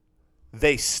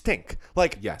 they stink.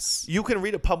 Like Yes. you can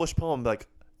read a published poem like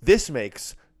this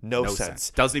makes no sense. sense.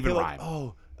 Doesn't even You're like, rhyme.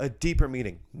 oh, a deeper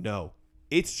meaning. No,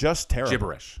 it's just terrible.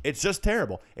 Gibberish. It's just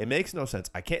terrible. It makes no sense.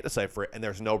 I can't decipher it, and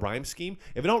there's no rhyme scheme.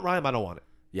 If it don't rhyme, I don't want it.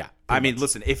 Yeah. I mean,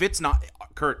 listen, if it's not,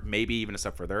 Kurt, maybe even a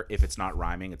step further, if it's not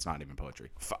rhyming, it's not even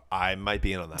poetry. I might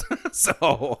be in on that.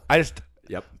 So, I just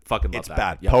yep, fucking love it's that.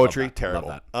 bad. Yep, Poetry love that. terrible.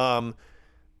 Love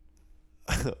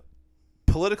that.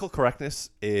 Political correctness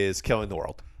is killing the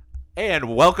world.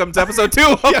 And welcome to episode 2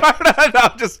 of No,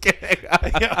 I'm just kidding.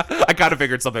 I kind of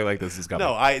figured something like this is coming.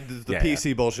 No, the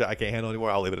PC bullshit I can't handle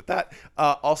anymore. I'll leave it at that.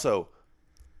 Also,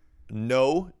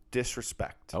 no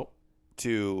disrespect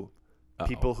to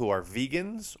people who are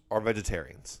vegans or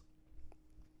vegetarians.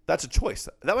 That's a choice.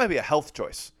 That might be a health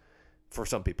choice for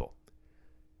some people.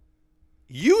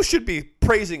 You should be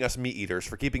praising us meat eaters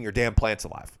for keeping your damn plants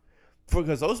alive.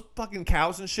 Because those fucking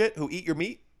cows and shit who eat your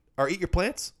meat or eat your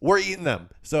plants, we're eating them.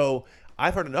 So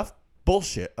I've heard enough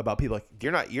bullshit about people like,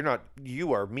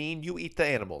 you are mean, you eat the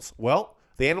animals. Well,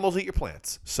 the animals eat your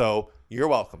plants. So you're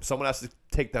welcome. Someone has to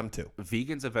take them too.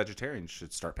 Vegans and vegetarians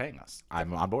should start paying us.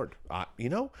 I'm on board.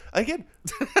 Again,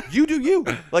 you do you.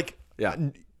 Like, Yeah.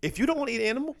 if you don't want to eat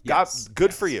animal, Yes.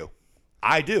 good for you.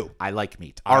 I do. I like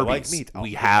meat. I Arby's. like meat.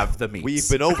 We have the meat. We've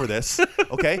been over this,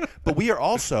 okay? But we are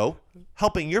also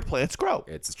helping your plants grow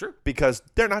It's true. because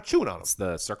they're not chewing on them. It's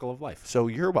the circle of life. So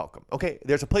you're welcome. Okay,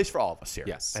 there's a place for all of us here.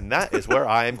 Yes. And that is where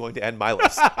I am going to end my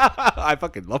list. I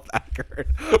fucking love that,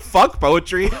 Kurt. Fuck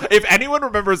poetry. If anyone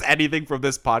remembers anything from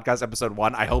this podcast, episode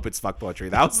 1, I hope it's fuck poetry.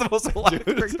 That was the most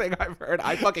electric thing I've heard.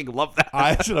 I fucking love that.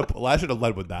 I should have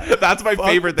led with that. That's my Fuck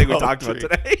favorite thing we talked about poetry.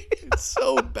 today. It's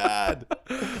so bad.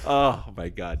 Oh my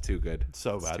god, too good.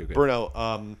 So It's bad. too good.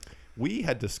 Bruno, we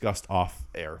had discussed off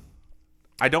air.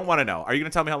 I don't want to know. Are you going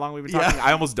to tell me how long we've been talking?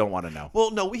 I almost don't want to know. Well,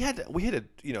 no, we had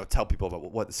to tell people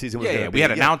about what the season was going to be. We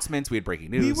had announcements. We had breaking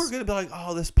news. We were going to be like,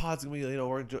 oh, this pod's going to be,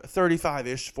 we're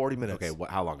 35-ish, 40 minutes. Okay,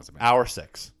 how long has it been? Hour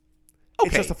 6. Okay,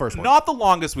 It's just the first one. Not the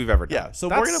longest we've ever done. Yeah, so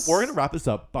That's- we're gonna wrap this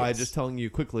up by Yes. just telling you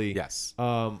quickly. Yes.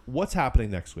 What's happening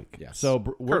next week? Yes.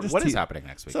 So we're Kurt, just what is happening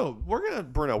next week? So we're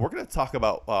gonna talk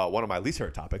about one of my least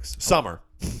favorite topics, summer.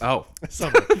 Oh,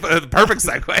 Summer. perfect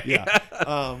segue. Yeah.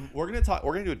 We're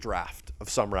gonna do a draft of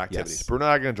summer activities. Yes. Bruno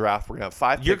and I are gonna draft. We're gonna have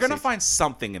 5. You're picks gonna each. find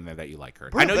something in there that you like,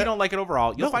 Kurt. Bro, I know you there- don't like it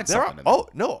overall. You'll find there something are, in there. Oh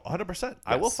no, 100%.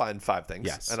 I will Yes. find 5 things.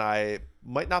 Yes. And I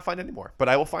might not find any more, but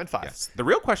I will find 5. Yes. The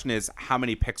real question is, how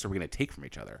many picks are we going to take from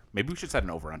each other? Maybe we should set an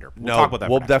over/under. We'll No, talk about that.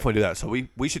 we'll for next definitely do that. So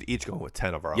we should each go with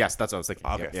 10 of our own. week. Yes, that's what I was thinking.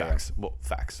 Okay. Yeah, Facts. Well,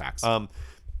 facts. Facts.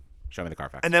 Show me the car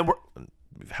facts. And then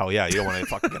hell yeah, you don't want to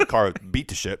fucking get a car beat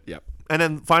to shit. Yep. And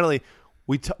then finally,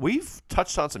 we've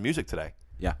touched on some music today.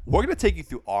 Yeah. We're gonna take you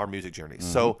through our music journeys.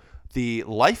 So the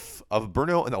life of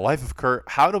Bruno and the life of Kurt.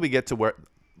 How do we get to where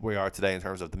we are today in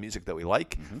terms of the music that we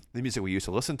like, the music we used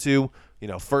to listen to?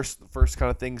 First kind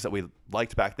of things that we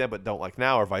liked back then but don't like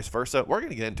now, or vice versa. We're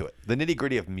gonna get into it. The nitty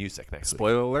gritty of music next week.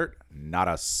 Spoiler alert: not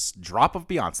a drop of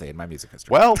Beyonce in my music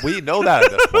history. Well, we know that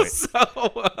at this point.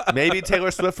 So, Maybe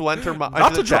Taylor Swift will enter Not into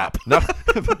to the chat. Not,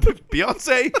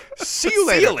 Beyonce, see you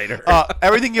later. See you later.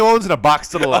 Everything you own's in a box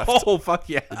to the left. oh fuck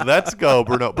yeah! Let's go,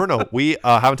 Bruno. Bruno, we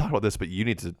haven't talked about this, but you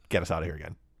need to get us out of here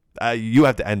again. You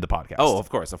have to end the podcast. Oh, of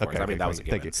course. Okay, I mean, that was a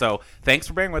thank given. you. So thanks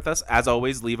for bearing with us. As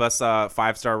always, leave us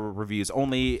 5-star reviews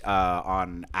only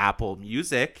on Apple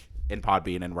Music in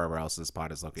Podbean and wherever else this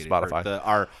pod is located.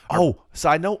 Spotify.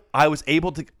 Side note, I was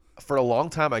able to, for a long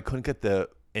time, I couldn't get the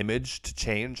image to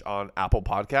change on Apple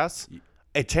Podcasts.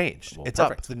 It changed. Well, it's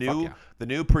perfect. up. Fuck The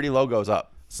new pretty logo's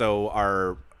up. So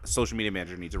our social media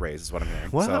manager needs a raise, is what I'm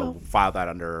hearing. Wow. So file that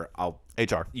under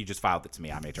HR. You just filed it to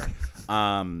me. I'm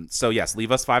HR. So yes,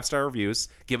 leave us 5-star reviews.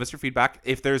 Give us your feedback.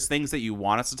 If there's things that you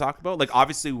want us to talk about, like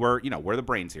obviously we're the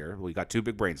brains here. We got 2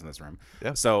 big brains in this room.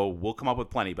 Yeah. So we'll come up with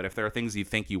plenty. But if there are things you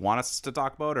think you want us to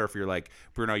talk about, or if you're like,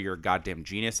 Bruno, you're a goddamn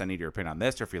genius, I need your opinion on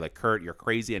this, or if you're like, Curt, you're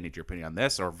crazy, I need your opinion on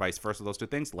this, or vice versa, those 2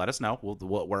 things, let us know.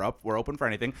 We're open for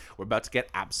anything. We're about to get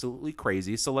absolutely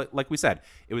crazy. So like we said,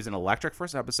 it was an electric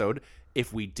first episode.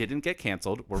 If we didn't get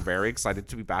canceled, we're very excited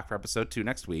to be back for episode 2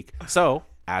 next week. So,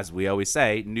 as we always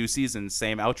say, new season,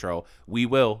 same outro. We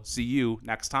will see you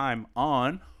next time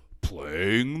on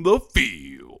Playing the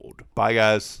Field. Bye,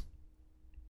 guys.